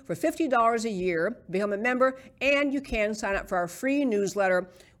join for $50 a year, become a member, and you can sign up for our free newsletter,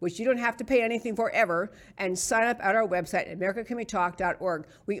 which you don't have to pay anything for ever, and sign up at our website, americacanwetalk.org.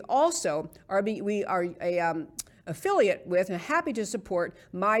 We also are affiliate with and happy to support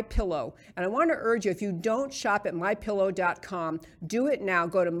MyPillow. And I want to urge you, if you don't shop at mypillow.com, do it now.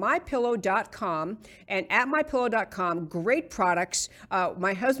 Go to mypillow.com, and at mypillow.com, great products.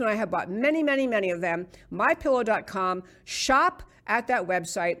 My husband and I have bought many, many, many of them. mypillow.com, shop at that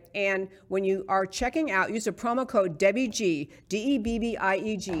website, and when you are checking out, use the promo code DebbieG,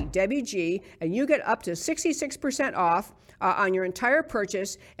 DEBBIEG, DebbieG, and you get up to 66% off on your entire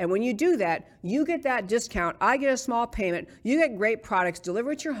purchase. And when you do that, you get that discount. I get a small payment. You get great products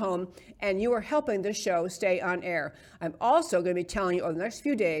delivered to your home, and you are helping the show stay on air. I'm also going to be telling you over the next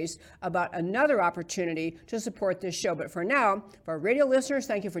few days about another opportunity to support this show. But for now, for our radio listeners,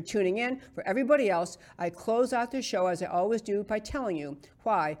 thank you for tuning in. For everybody else, I close out the show, as I always do, by telling you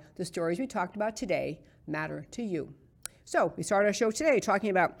why the stories we talked about today matter to you. So we started our show today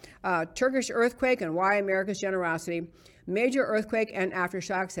talking about Turkish earthquake and why America's generosity. Major earthquake and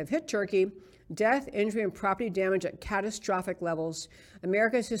aftershocks have hit Turkey. Death, injury, and property damage at catastrophic levels.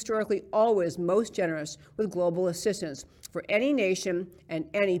 America is historically always most generous with global assistance for any nation and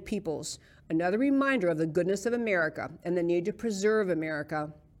any peoples. Another reminder of the goodness of America and the need to preserve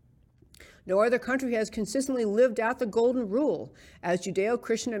America. No other country has consistently lived out the golden rule, as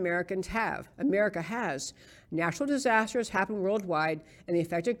Judeo-Christian America has. Natural disasters happen worldwide, and the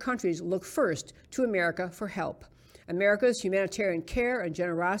affected countries look first to America for help. America's humanitarian care and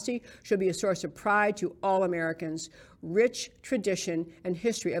generosity should be a source of pride to all Americans. Rich tradition and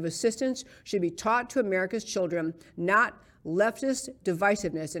history of assistance should be taught to America's children, not leftist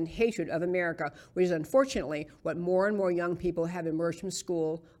divisiveness and hatred of America, which is unfortunately what more and more young people have emerged from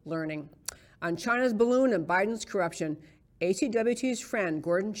school learning. On China's balloon and Biden's corruption, ACWT's friend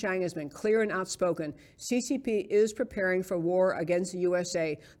Gordon Chang has been clear and outspoken. CCP is preparing for war against the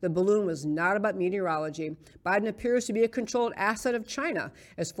USA. The balloon was not about meteorology. Biden appears to be a controlled asset of China,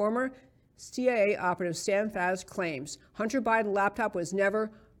 as former CIA operative Sam Faz claims. Hunter Biden laptop was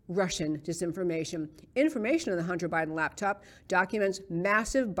never Russian disinformation. Information on the Hunter Biden laptop documents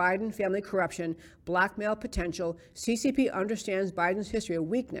massive Biden family corruption, blackmail potential. CCP understands Biden's history of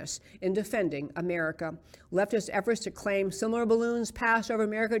weakness in defending America. Leftist efforts to claim similar balloons passed over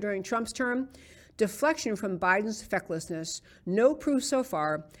America during Trump's term. Deflection from Biden's fecklessness. No proof so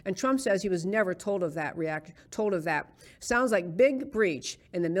far, and Trump says he was never told of that. Sounds like big breach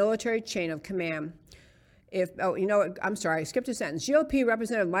in the military chain of command. I skipped a sentence. GOP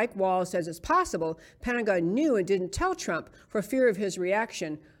Representative Mike Walls says it's possible Pentagon knew and didn't tell Trump for fear of his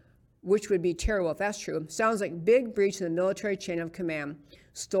reaction, which would be terrible if that's true. Sounds like big breach in the military chain of command.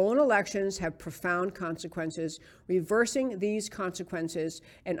 Stolen elections have profound consequences. Reversing these consequences,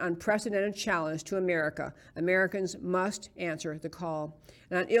 an unprecedented challenge to America. Americans must answer the call.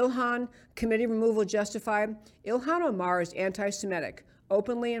 And on Ilhan, committee removal justified. Ilhan Omar is anti-Semitic,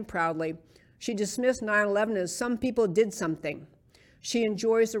 openly and proudly. She dismissed 9/11 as some people did something. She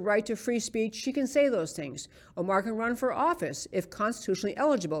enjoys the right to free speech. She can say those things. Omar can run for office if constitutionally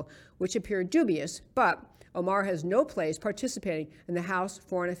eligible, which appeared dubious, but Omar has no place participating in the House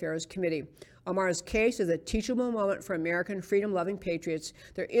Foreign Affairs Committee. Omar's case is a teachable moment for American freedom-loving patriots.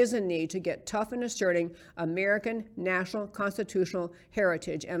 There is a need to get tough in asserting American national constitutional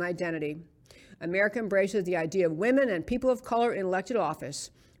heritage and identity. America embraces the idea of women and people of color in elected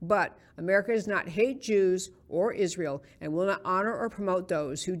office, but America does not hate Jews or Israel and will not honor or promote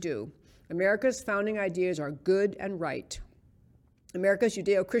those who do. America's founding ideas are good and right. America's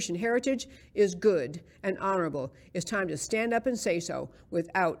Judeo-Christian heritage is good and honorable. It's time to stand up and say so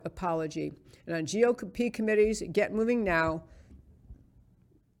without apology. And on GOP committees, get moving now.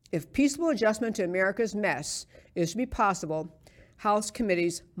 If peaceable adjustment to America's mess is to be possible, House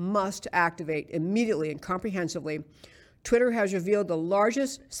committees must activate immediately and comprehensively. Twitter has revealed the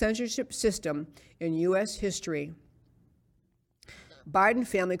largest censorship system in U.S. history. Biden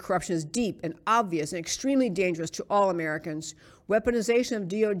family corruption is deep and obvious and extremely dangerous to all Americans. Weaponization of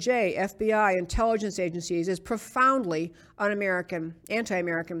DOJ, FBI, intelligence agencies is profoundly un-American,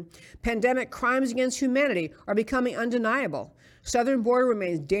 anti-American. Pandemic crimes against humanity are becoming undeniable. Southern border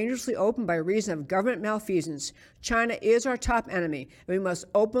remains dangerously open by reason of government malfeasance. China is our top enemy, and we must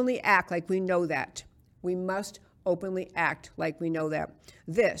openly act like we know that. We must openly act like we know that.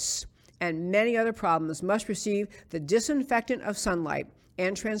 This and many other problems must receive the disinfectant of sunlight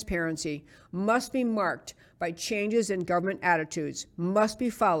and transparency, must be marked by changes in government attitudes, must be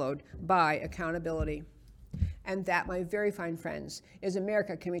followed by accountability. And that, my very fine friends, is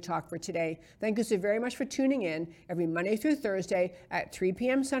America Can We Talk for today. Thank you so very much for tuning in every Monday through Thursday at 3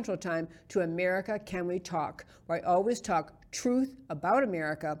 p.m. Central Time to America Can We Talk, where I always talk truth about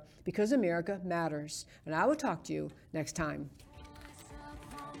America because America matters. And I will talk to you next time.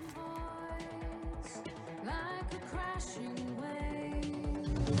 Like a crashing wave.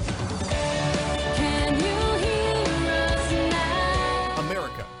 Can you hear us now?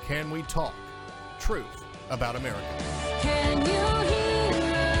 America Can We Talk? Truth about America. Can you